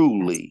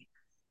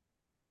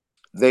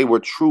were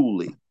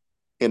truly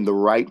in the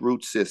right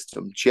root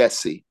system,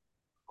 Jesse,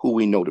 who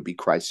we know to be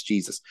Christ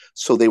Jesus.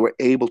 So they were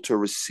able to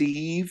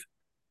receive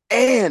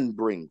and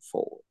bring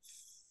forth.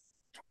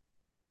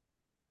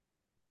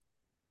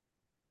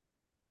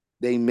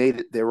 They made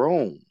it their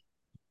own.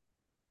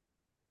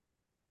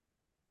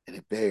 And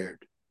it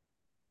bared.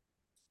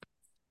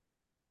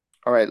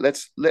 All right,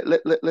 let's let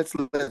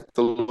the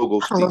logo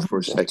speak for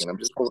a second.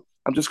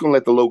 I'm just gonna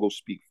let the logo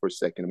speak for a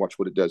second and watch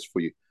what it does for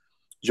you.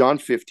 John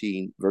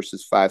 15,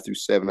 verses 5 through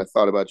 7. I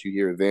thought about you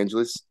here,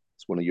 evangelist.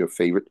 It's one of your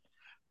favorite.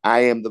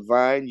 I am the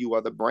vine, you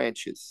are the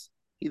branches.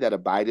 He that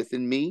abideth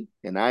in me,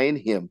 and I in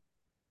him.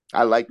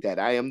 I like that.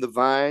 I am the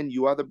vine,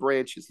 you are the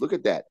branches. Look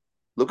at that.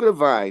 Look at a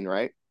vine,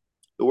 right?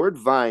 The word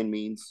vine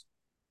means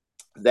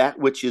that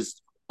which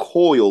is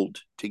coiled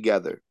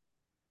together.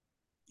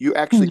 You're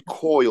actually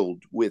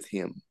coiled with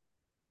him.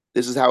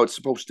 This is how it's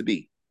supposed to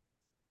be.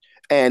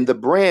 And the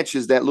branch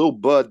is that little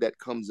bud that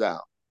comes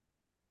out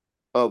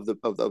of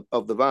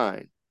the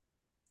vine.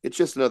 It's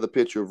just another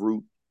picture of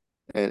root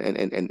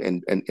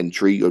and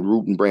tree or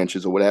root and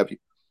branches or what have you.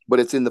 But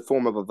it's in the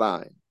form of a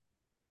vine.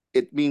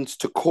 It means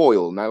to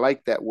coil. And I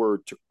like that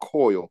word, to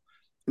coil.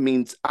 It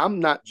means I'm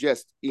not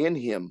just in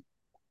him,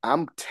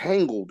 I'm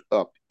tangled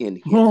up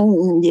in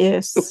him.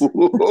 Yes.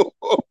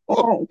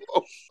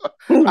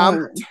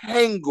 I'm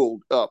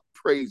tangled up,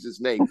 praise his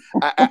name.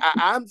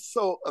 I'm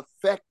so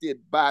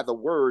affected by the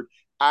word,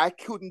 I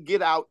couldn't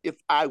get out if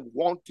I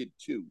wanted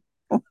to.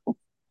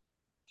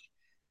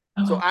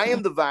 So I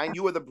am the vine,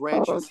 you are the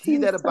branches. He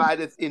that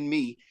abideth in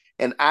me,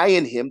 and I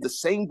in him, the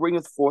same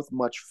bringeth forth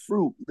much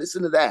fruit.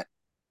 Listen to that.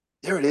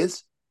 There it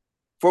is.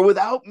 For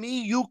without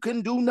me, you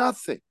can do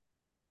nothing.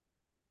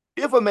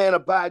 If a man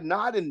abide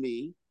not in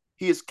me,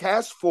 he is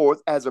cast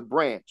forth as a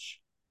branch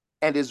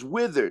and is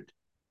withered,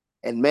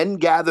 and men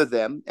gather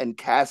them and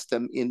cast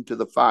them into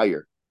the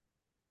fire,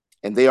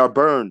 and they are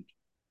burned.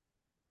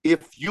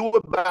 If you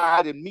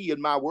abide in me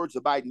and my words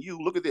abide in you,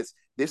 look at this.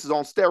 This is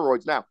on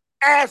steroids now.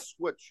 Ask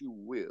what you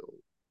will,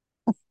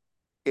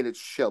 and it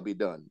shall be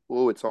done.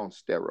 Oh, it's on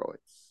steroids.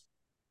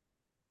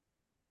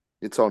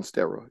 It's on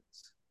steroids.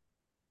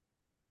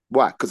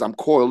 Why? Because I'm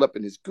coiled up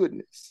in his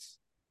goodness.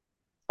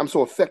 I'm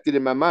so affected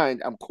in my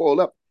mind, I'm coiled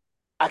up.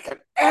 I can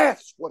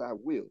ask what I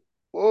will.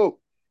 Oh,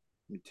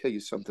 let me tell you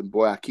something,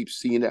 boy. I keep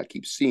seeing it. I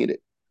keep seeing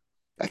it.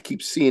 I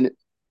keep seeing it.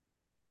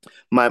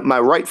 My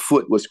right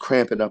foot was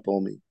cramping up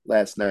on me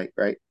last night,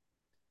 right?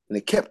 And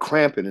it kept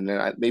cramping, and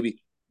then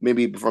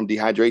maybe from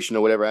dehydration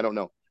or whatever, I don't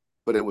know.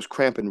 But it was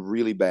cramping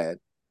really bad.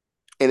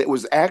 And it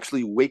was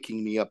actually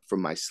waking me up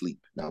from my sleep.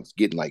 Now I was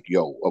getting like,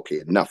 yo,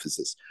 okay, enough is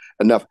this.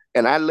 Enough.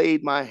 And I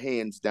laid my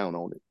hands down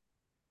on it.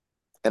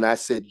 And I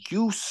said,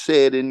 you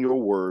said in your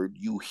word,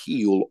 you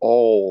heal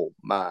all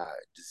my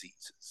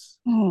diseases.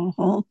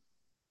 Mm-hmm.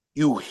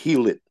 You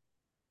heal it.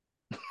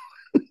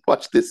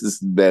 Watch this. This is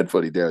bad,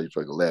 funny, Daryl. You're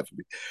trying to laugh at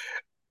me.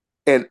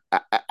 And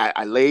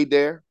I laid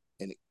there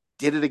and it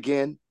did it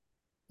again.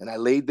 And I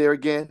laid there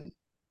again.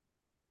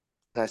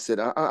 And I said,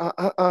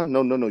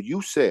 no.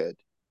 You said,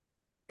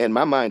 and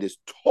my mind is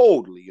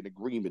totally in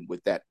agreement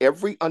with that.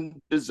 Every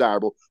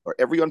undesirable or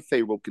every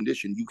unfavorable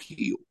condition, you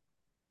heal.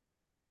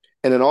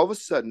 And then all of a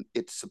sudden,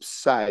 it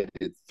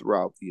subsided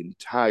throughout the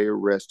entire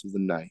rest of the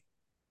night.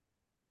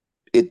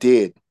 It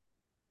did.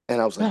 And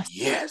I was like,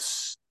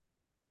 yes.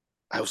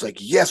 I was like,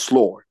 yes,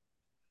 Lord.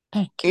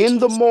 In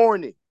the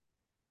morning,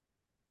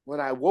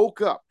 when I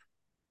woke up,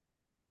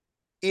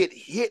 it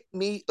hit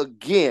me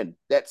again.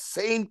 That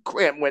same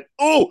cramp went,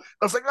 oh,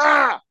 I was like,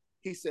 ah.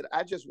 He said,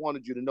 I just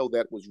wanted you to know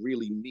that was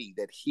really me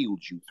that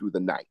healed you through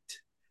the night.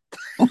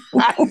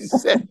 I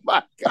said,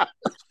 my gosh,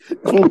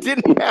 you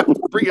didn't have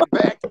to bring it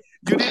back.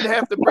 You didn't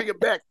have to bring it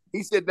back.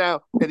 He said,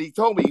 now, and he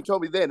told me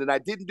then, and I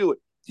didn't do it.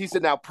 He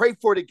said, now pray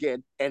for it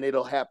again, and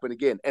it'll happen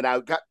again. And I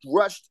got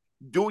rushed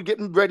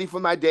getting ready for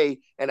my day,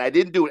 and I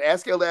didn't do it.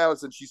 Ask Elder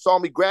Allison. She saw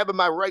me grabbing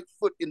my right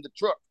foot in the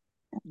truck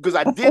because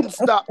I didn't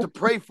stop to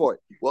pray for it.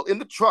 Well, in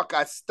the truck,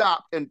 I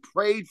stopped and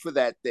prayed for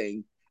that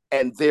thing,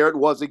 and there it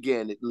was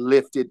again. It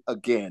lifted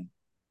again.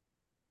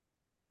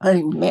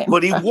 Amen.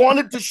 But he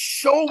wanted to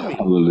show me.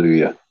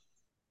 Hallelujah.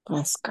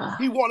 Bless God.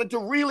 He wanted to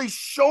really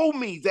show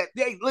me that,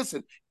 hey,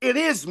 listen, it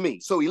is me.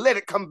 So he let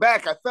it come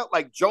back. I felt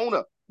like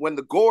Jonah when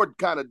the gourd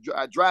kind of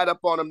dried up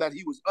on him that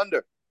he was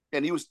under,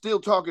 and he was still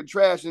talking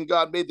trash, and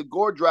God made the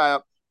gourd dry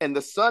up, and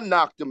the sun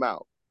knocked him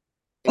out.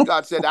 And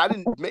God said,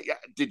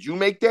 did you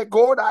make that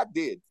gourd? I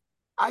did.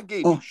 I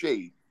gave you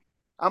shade.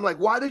 I'm like,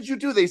 why did you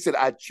do that? He said,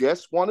 I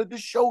just wanted to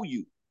show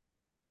you.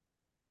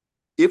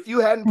 If you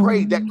hadn't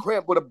prayed, that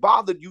cramp would have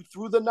bothered you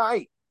through the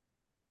night.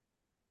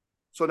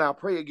 So now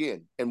pray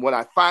again. And when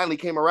I finally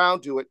came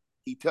around to it,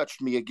 he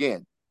touched me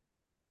again.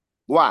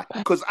 Why?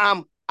 Because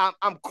I'm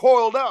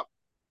coiled up.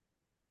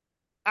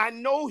 I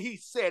know he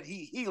said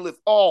he healeth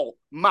all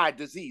my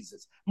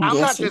diseases. I'm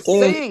not just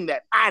saying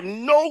that. I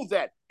know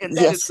that. And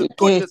that is the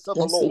goodness of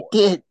the Lord. He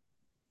did.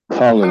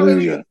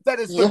 Hallelujah. That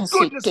is the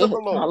goodness of the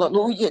Lord.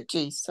 Hallelujah,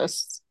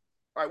 Jesus.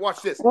 All right,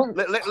 watch this.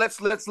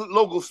 Let's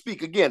logo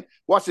speak again.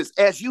 Watch this.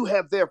 As you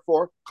have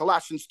therefore,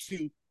 Colossians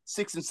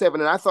 2:6-7.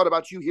 And I thought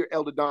about you here,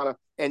 Elder Donna,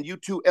 and you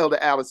too, Elder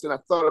Alice. And I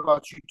thought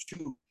about you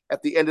too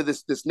at the end of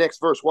this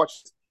next verse. Watch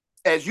this.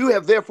 As you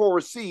have therefore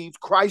received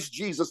Christ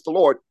Jesus the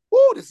Lord.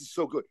 Oh, this is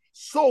so good.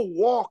 So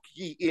walk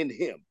ye in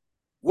him.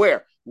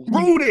 Where?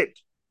 Rooted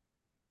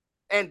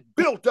and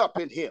built up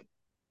in him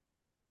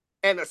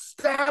and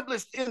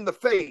established in the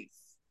faith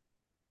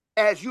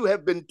as you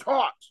have been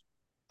taught,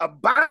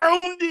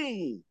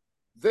 abounding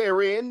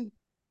therein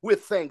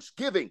with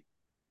thanksgiving.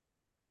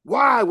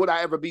 Why would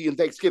I ever be in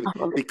thanksgiving?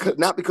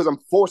 Not because I'm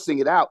forcing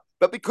it out,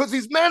 but because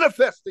he's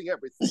manifesting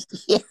everything.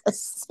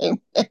 Yes,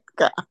 amen,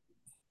 God.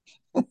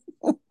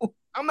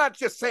 I'm not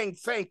just saying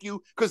thank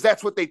you because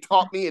that's what they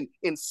taught me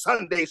in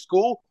Sunday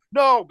school.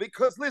 No,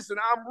 because listen,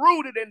 I'm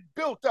rooted and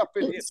built up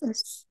in him,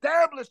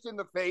 established in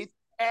the faith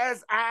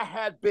as I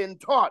had been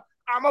taught.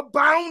 I'm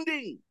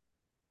abounding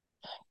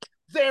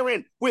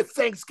therein with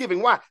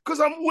thanksgiving. Why? Because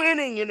I'm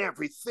winning in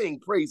everything.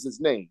 Praise his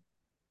name.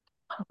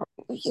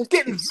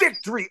 Getting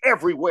victory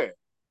everywhere.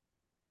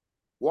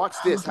 Watch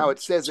this, how it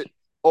says it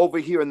over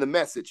here in the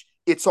message.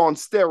 It's on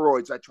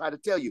steroids, I try to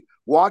tell you.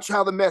 Watch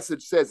how the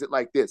message says it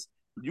like this.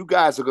 You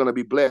guys are going to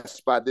be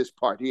blessed by this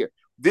part here.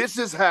 This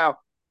is how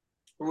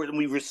when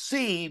we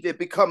receive, it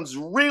becomes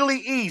really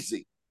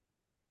easy.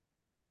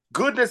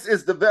 Goodness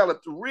is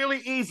developed really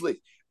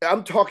easily.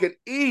 I'm talking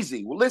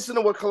easy. Well, listen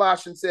to what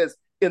Colossians says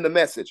in the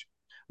message.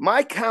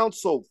 My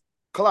counsel,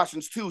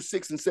 Colossians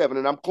 2:6-7,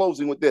 and I'm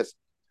closing with this.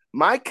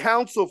 My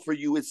counsel for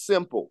you is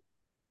simple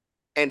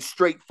and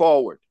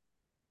straightforward.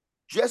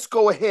 Just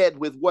go ahead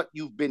with what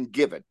you've been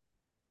given.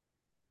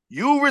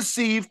 You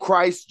receive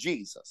Christ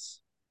Jesus,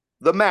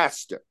 the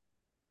Master.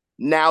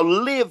 Now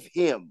live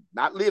him,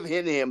 not live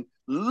in him,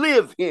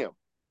 live him.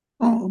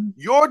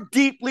 You're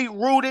deeply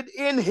rooted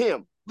in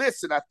him.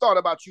 Listen, I thought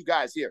about you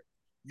guys here.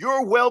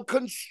 You're well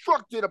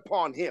constructed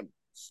upon him.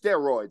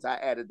 Steroids, I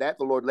added that,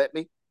 the Lord let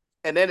me.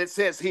 And then it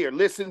says here,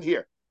 listen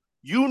here.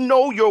 You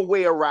know your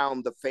way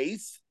around the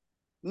faith.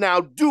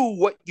 Now do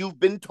what you've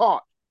been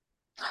taught.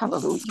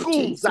 Hallelujah,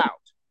 School's Jesus. out.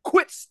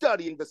 Quit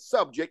studying the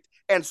subject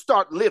and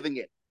start living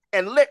it.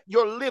 And let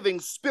your living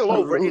spill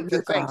over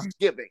into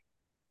thanksgiving.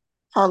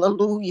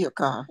 Hallelujah,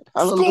 God.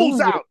 Hallelujah.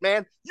 School's out,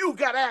 man. You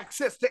got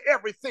access to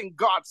everything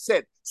God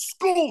said.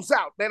 School's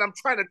out, man. I'm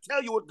trying to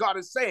tell you what God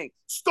is saying.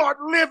 Start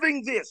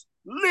living this.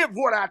 Live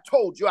what I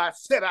told you. I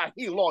said I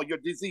heal all your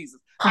diseases.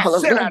 I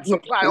said I'd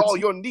supply all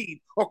your need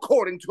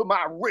according to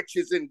my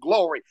riches in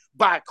glory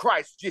by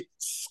Christ Jesus.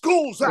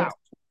 School's out.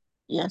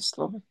 Yes,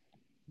 Lord.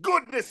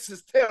 Goodness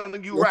is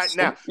telling you right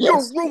now,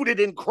 you're rooted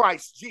in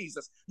Christ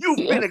Jesus. You've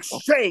been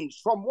exchanged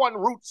from one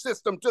root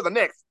system to the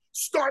next.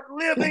 Start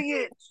living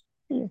it.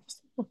 Yes.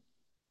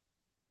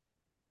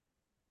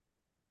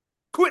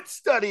 Quit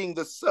studying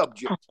the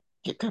subject.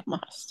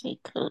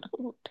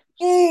 Lord.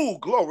 Ooh,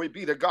 glory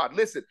be to God.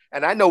 Listen,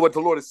 and I know what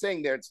the Lord is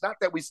saying there. It's not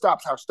that we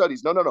stop our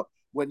studies. No, no, no.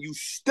 When you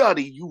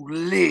study, you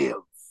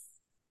live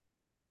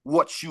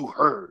what you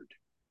heard.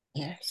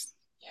 Yes,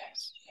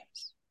 yes,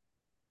 yes.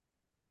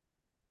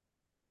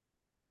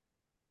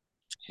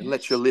 And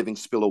let your living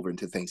spill over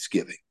into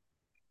thanksgiving.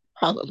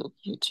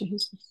 Hallelujah,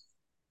 Jesus.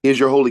 Here's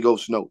your Holy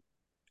Ghost note.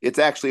 It's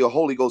actually a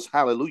Holy Ghost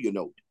hallelujah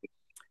note.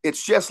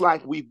 It's just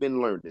like we've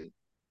been learning.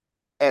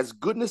 As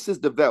goodness is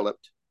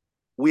developed,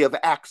 we have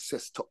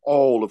access to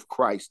all of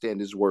Christ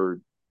and his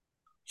word.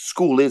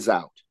 School is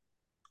out.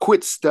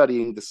 Quit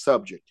studying the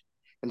subject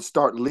and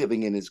start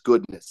living in his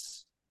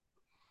goodness.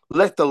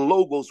 Let the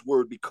Logos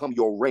word become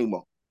your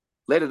rhema.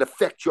 Let it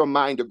affect your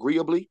mind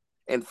agreeably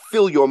and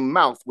fill your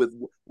mouth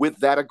with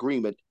that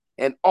agreement.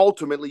 And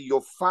ultimately,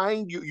 you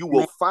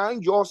will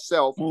find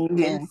yourself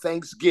in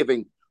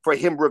thanksgiving for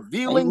him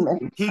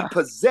revealing he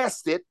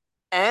possessed it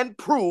and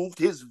proved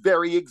his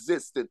very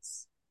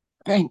existence.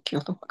 Thank you,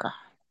 Lord God.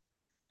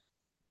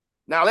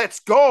 Now let's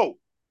go.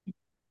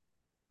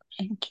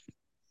 Thank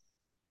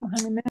you.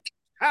 Amen.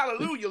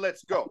 Hallelujah,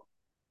 let's go.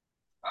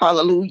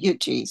 Hallelujah,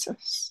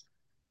 Jesus.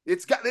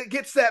 It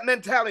gets that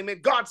mentality, man.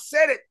 God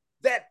said it.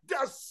 That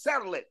does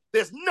settle it.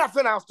 There's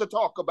nothing else to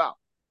talk about.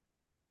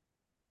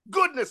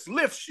 Goodness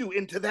lifts you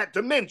into that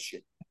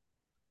dimension.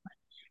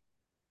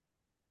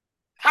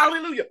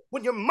 Hallelujah.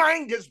 When your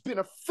mind has been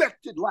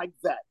affected like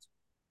that,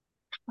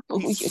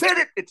 he Hallelujah. said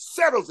it, it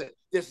settles it.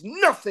 There's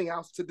nothing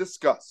else to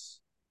discuss.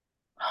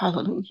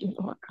 Hallelujah,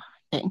 Lord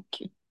God. Thank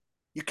you.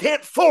 You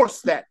can't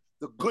force that.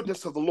 The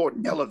goodness of the Lord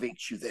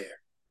elevates you there.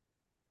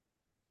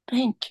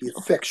 Thank He you,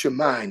 Lord. affects your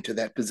mind to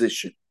that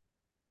position.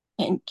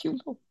 Thank you,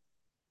 Lord.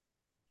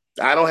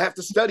 I don't have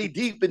to study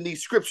deep in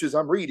these scriptures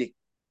I'm reading.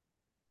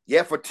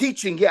 Yeah, for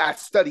teaching, yeah, I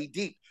study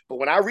deep. But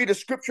when I read a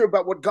scripture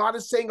about what God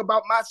is saying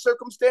about my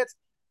circumstance,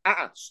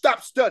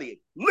 stop studying.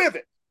 Live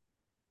it.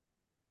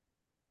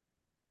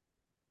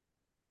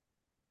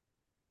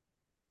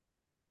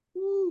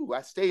 Ooh,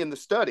 I stay in the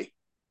study.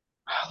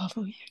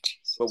 Hallelujah,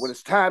 Jesus. But when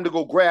it's time to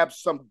go grab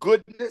some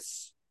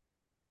goodness,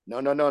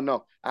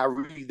 no. I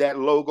read that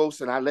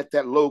logos and I let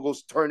that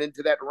logos turn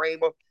into that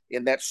rhema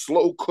in that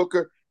slow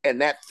cooker.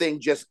 And that thing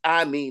just,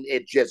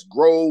 it just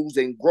grows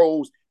and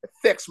grows,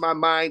 affects my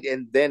mind,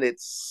 and then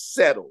it's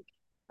settled.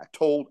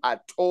 I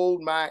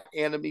told my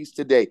enemies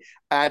today,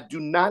 I do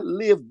not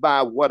live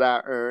by what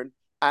I earn.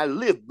 I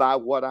live by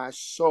what I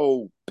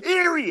sow,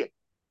 period.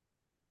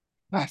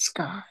 Bless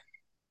God.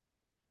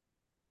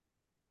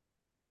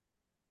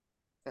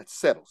 That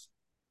settles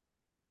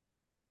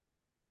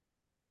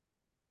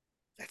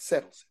it. That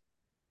settles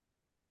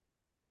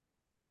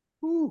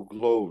it. Ooh,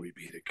 glory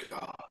be to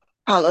God.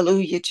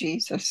 Hallelujah,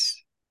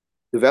 Jesus.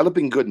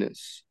 Developing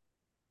goodness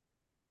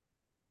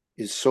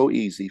is so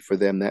easy for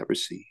them that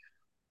receive.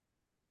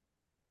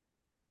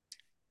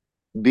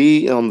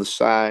 Be on the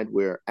side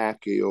where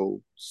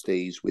Akio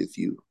stays with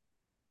you.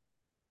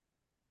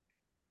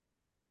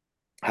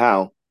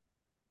 How?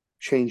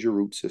 Change your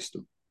root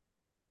system.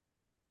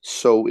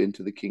 Sow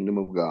into the kingdom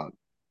of God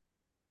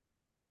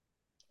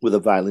with a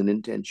violent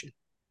intention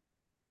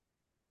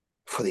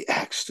for the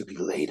axe to be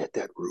laid at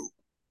that root.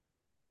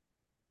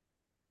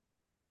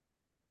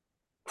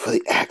 For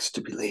the axe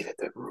to be laid at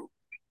that root.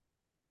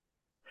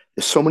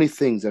 There's so many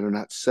things that are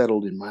not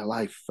settled in my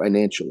life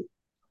financially.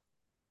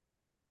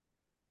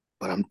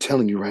 But I'm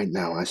telling you right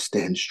now, I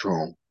stand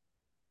strong.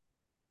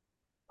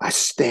 I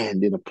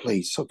stand in a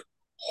place of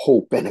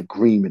hope and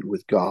agreement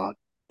with God.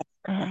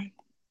 God.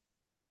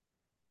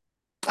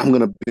 I'm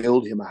going to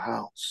build him a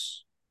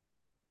house.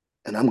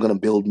 And I'm going to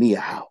build me a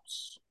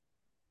house.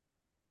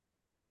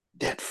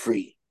 Debt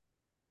free.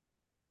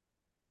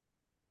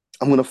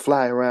 I'm going to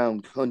fly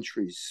around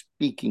countries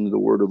speaking the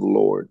word of the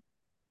Lord.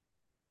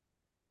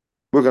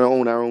 We're going to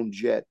own our own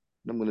jet.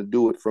 And I'm going to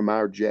do it from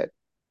our jet.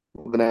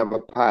 We're going to have a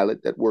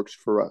pilot that works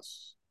for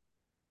us.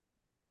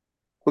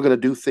 We're going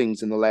to do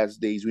things in the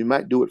last days. We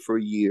might do it for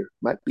a year,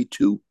 might be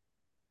 2.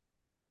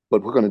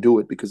 But we're going to do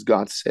it because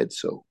God said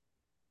so.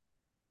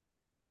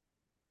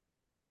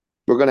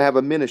 We're going to have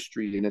a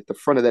ministry, and at the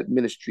front of that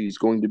ministry is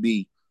going to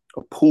be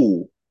a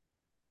pool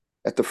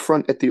at the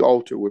front at the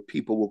altar where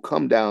people will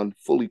come down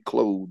fully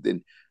clothed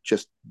and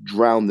just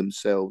drown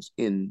themselves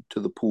into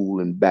the pool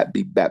and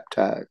be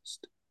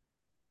baptized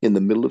in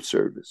the middle of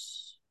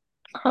service.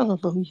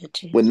 Hallelujah,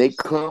 Jesus. When they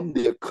come,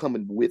 they're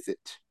coming with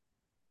it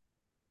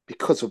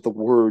because of the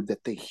word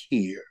that they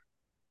hear.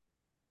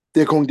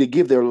 They're going to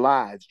give their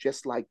lives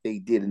just like they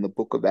did in the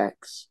book of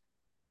Acts.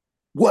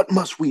 What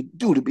must we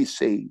do to be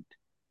saved?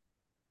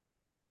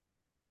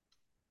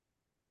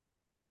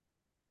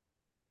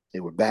 They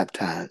were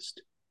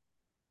baptized.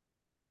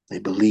 They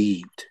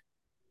believed.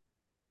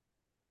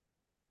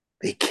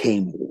 They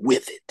came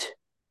with it.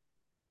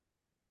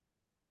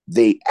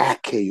 They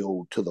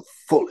akayoed to the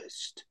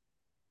fullest.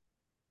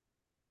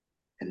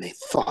 And they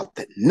thought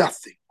that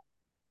nothing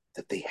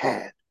that they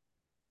had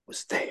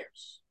was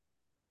theirs.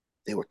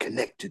 They were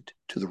connected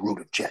to the root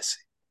of Jesse.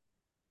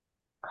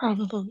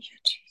 Hallelujah,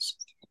 Jesus.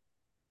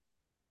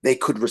 They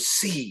could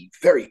receive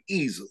very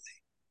easily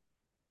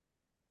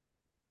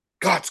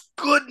God's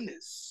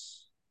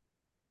goodness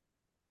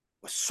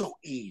was so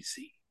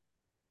easy.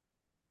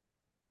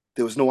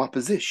 There was no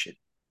opposition.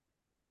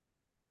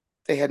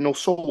 They had no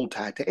soul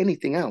tied to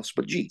anything else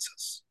but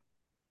Jesus.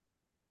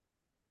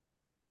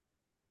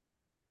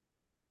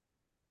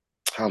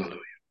 Hallelujah.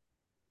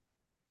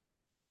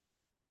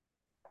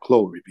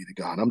 Glory be to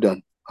God. I'm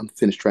done. I'm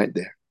finished right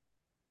there.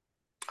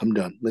 I'm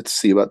done. Let's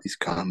see about these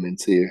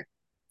comments here.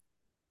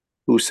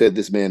 Who said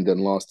this man done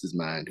lost his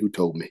mind? Who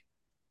told me?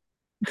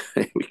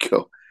 Here we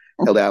go.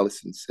 Elder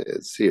Allison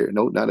says here.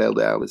 No, not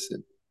Elder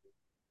Allison.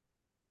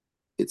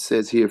 It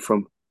says here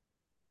from,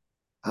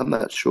 I'm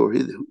not sure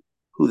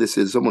who this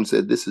is. Someone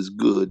said this is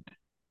good.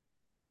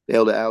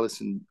 Elder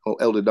Allison,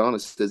 Elder Donna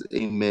says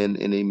amen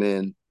and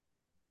amen.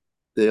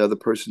 The other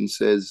person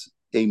says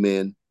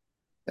amen.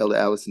 Elder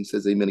Allison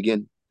says amen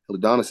again.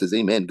 Elder Donna says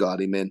amen,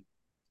 God, amen.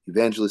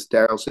 Evangelist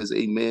Darrell says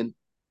amen.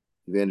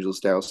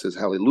 Evangelist Darrell says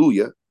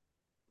hallelujah.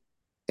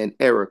 And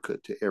Erica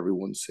to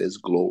everyone says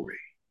glory.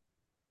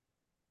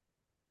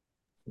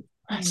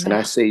 Amen. And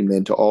I say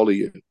amen to all of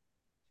you.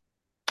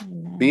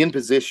 Amen. Be in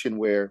position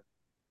where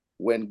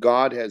when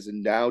God has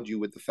endowed you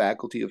with the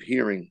faculty of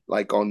hearing,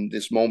 like on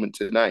this moment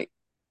tonight,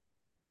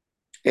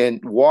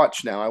 and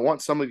watch now. I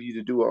want some of you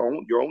to do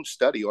your own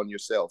study on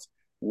yourselves.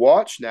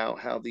 Watch now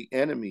how the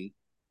enemy,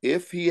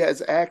 if he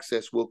has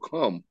access, will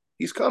come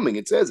He's coming.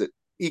 It says it.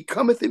 He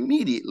cometh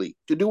immediately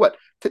to do what?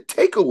 To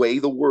take away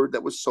the word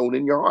that was sown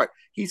in your heart.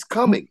 He's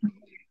coming.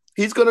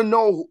 He's going to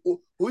know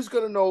who's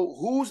going to know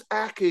whose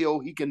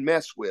Akio he can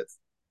mess with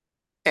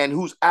and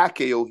whose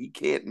Akio he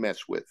can't mess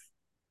with.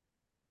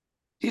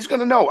 He's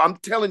going to know. I'm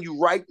telling you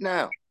right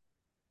now.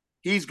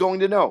 He's going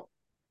to know.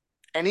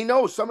 And he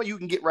knows some of you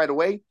can get right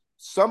away.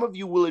 Some of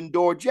you will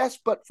endure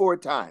just but for a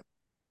time.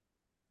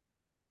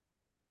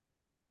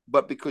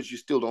 But because you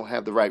still don't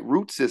have the right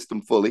root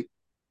system fully,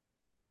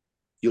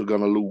 you're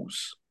going to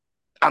lose.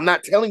 I'm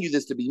not telling you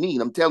this to be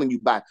mean. I'm telling you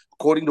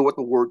according to what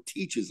the word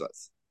teaches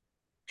us.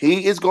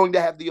 He is going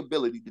to have the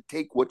ability to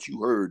take what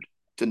you heard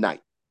tonight.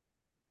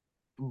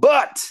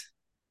 But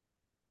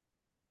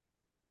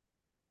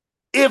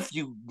if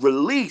you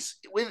release,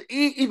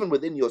 even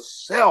within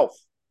yourself,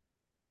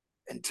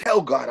 and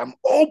tell God, I'm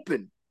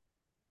open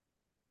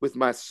with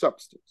my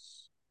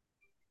substance.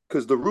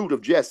 Because the root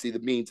of Jesse,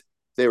 that means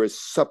there is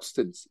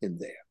substance in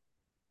there.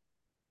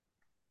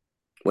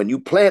 When you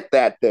plant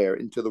that there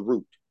into the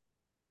root,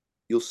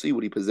 you'll see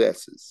what he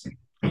possesses.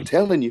 I'm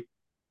telling you.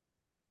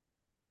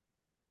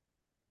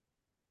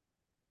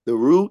 The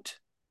root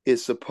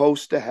is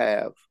supposed to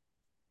have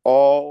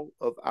all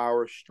of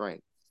our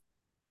strength.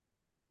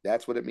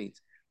 That's what it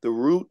means. The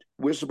root,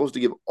 we're supposed to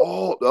give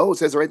it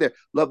says it right there.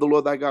 Love the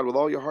Lord thy God with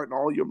all your heart and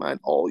all your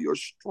mind, all your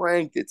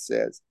strength, it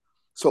says.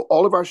 So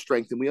all of our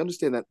strength, and we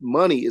understand that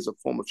money is a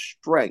form of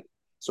strength.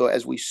 So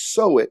as we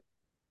sow it,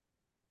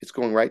 it's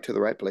going right to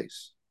the right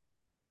place.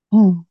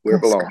 Where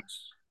it belongs. God.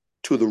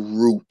 To the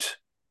root.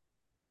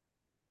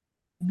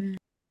 Amen.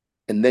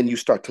 And then you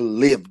start to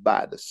live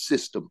by the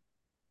system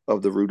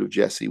of the root of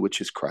Jesse,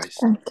 which is Christ.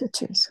 Thank you,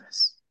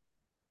 Jesus.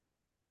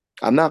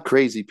 I'm not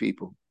crazy,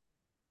 people.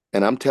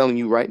 And I'm telling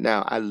you right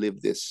now, I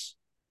live this.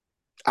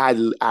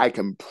 I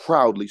can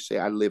proudly say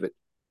I live it.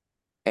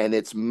 And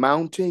it's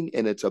mounting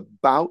and it's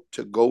about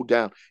to go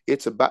down.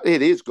 It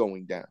is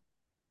going down.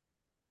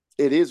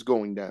 It is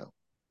going down.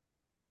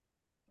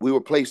 We were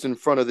placed in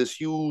front of this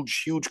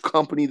huge, huge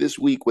company this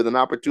week with an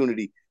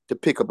opportunity to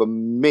pick up a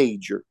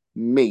major,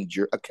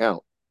 major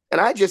account.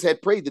 And I just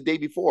had prayed the day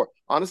before.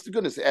 Honest to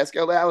goodness, ask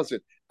Elder Allison.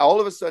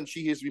 All of a sudden,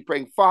 she hears me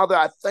praying, Father,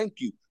 I thank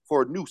you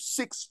for a new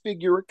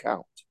 6-figure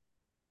account.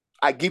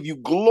 I give you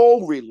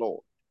glory,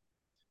 Lord.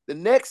 The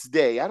next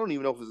day, I don't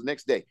even know if it was the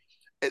next day,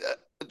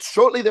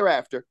 shortly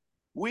thereafter,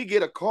 we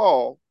get a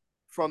call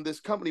from this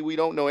company we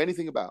don't know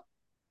anything about.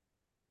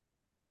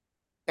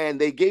 And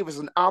they gave us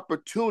an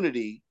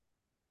opportunity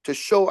to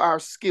show our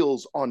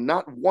skills on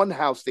not one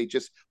house.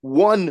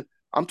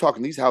 I'm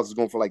talking these houses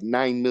going for like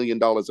 $9 million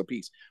a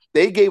piece.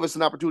 They gave us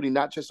an opportunity,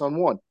 not just on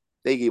one.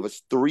 They gave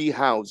us 3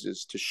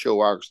 houses to show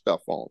our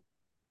stuff on.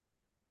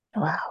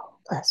 Wow,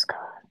 bless God.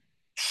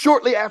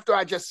 Shortly after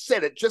I just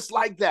said it, just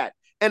like that.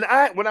 And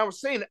when I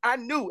was saying it, I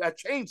knew I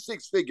changed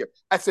 6-figure.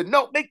 I said,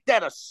 no, make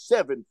that a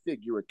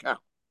 7-figure account.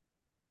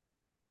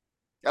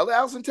 Elder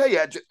Allison tell you,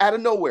 out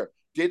of nowhere.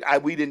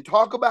 We didn't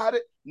talk about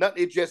it.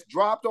 Nothing. It just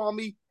dropped on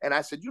me. And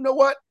I said, you know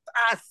what?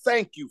 I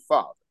thank you,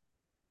 Father.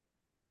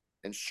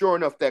 And sure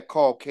enough, that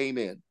call came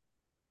in.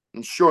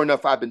 And sure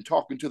enough, I've been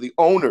talking to the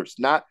owners,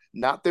 not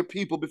their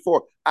people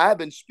before. I've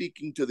been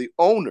speaking to the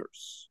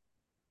owners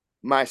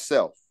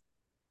myself.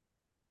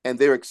 And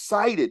they're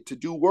excited to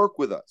do work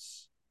with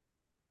us.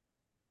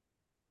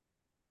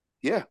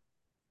 Yeah,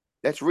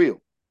 that's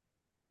real.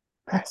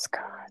 Bless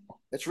God.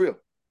 That's real.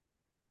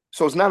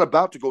 So it's not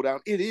about to go down.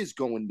 It is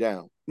going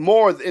down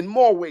in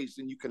more ways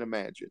than you can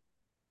imagine.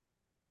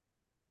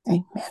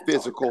 Amen.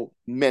 Physical,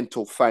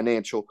 mental,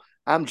 financial.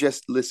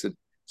 Listen,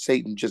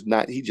 Satan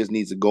he just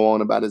needs to go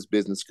on about his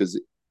business because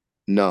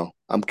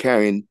I'm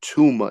carrying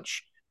too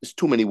much. There's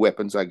too many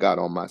weapons I got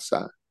on my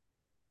side.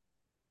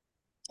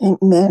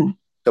 Amen.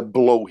 To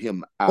blow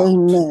him out.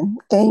 Amen.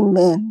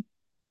 Amen.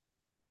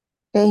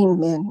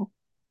 Amen.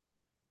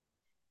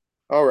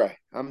 All right,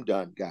 I'm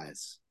done,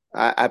 guys.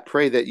 I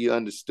pray that you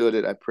understood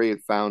it. I pray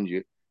it found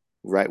you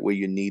right where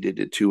you needed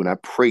it to. And I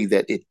pray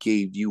that it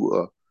gave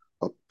you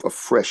a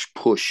fresh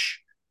push,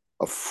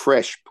 a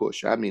fresh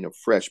push. I mean, a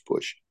fresh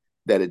push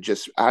that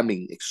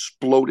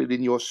exploded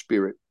in your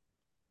spirit,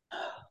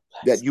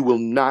 that you will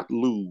not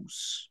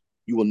lose.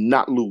 You will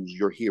not lose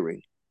your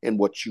hearing and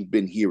what you've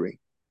been hearing.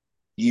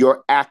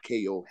 Your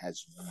Akio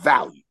has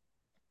value.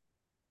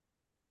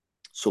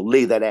 So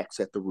lay that axe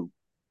at the root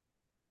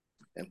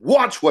and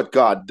watch what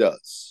God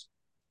does.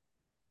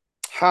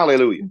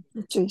 Hallelujah.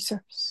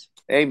 Jesus.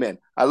 Amen.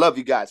 I love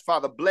you guys.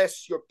 Father,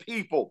 bless your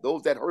people,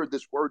 those that heard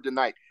this word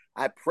tonight.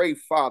 I pray,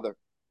 Father,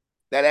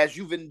 that as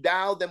you've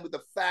endowed them with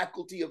the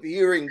faculty of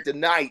hearing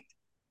tonight,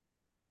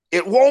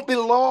 it won't be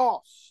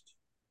lost.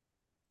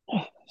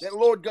 That,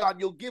 Lord God,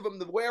 you'll give them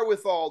the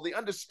wherewithal, the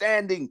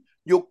understanding.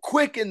 You'll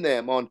quicken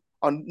them on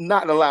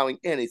not allowing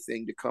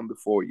anything to come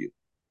before you.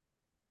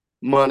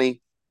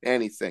 Money,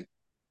 anything,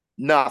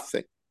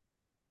 nothing.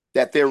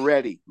 That they're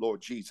ready,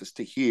 Lord Jesus,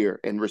 to hear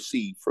and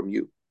receive from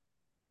you.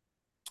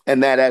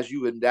 And that as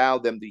you endow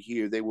them to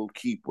hear, they will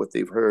keep what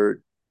they've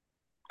heard,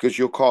 because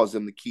you'll cause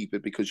them to keep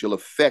it, because you'll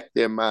affect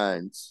their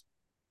minds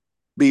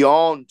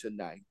beyond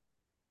tonight.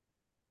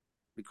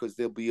 because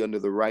they'll be under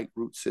the right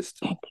root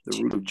system.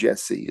 The root of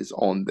Jesse is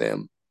on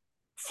them,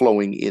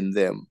 flowing in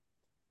them.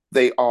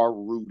 They are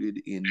rooted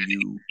in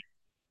you.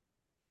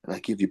 And I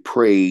give you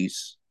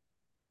praise.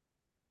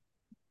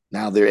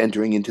 Now they're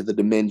entering into the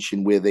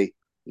dimension where I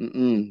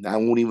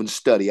won't even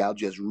study. I'll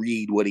just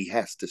read what he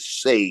has to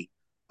say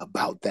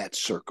about that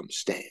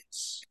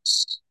circumstance.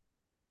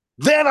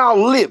 Then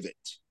I'll live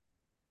it.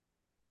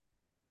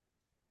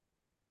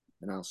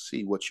 And I'll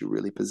see what you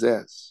really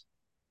possess.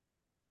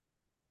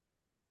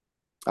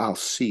 I'll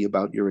see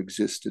about your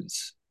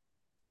existence.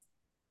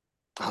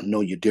 I'll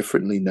know you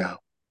differently now.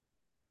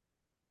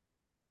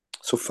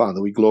 So,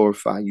 Father, we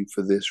glorify you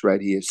for this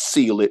right here.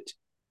 Seal it.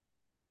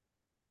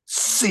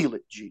 Seal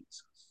it,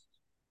 Jesus.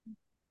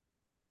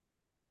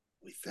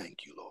 We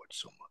thank you, Lord,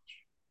 so much.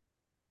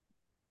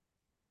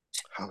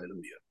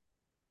 Hallelujah.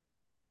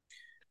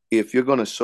 If you're going to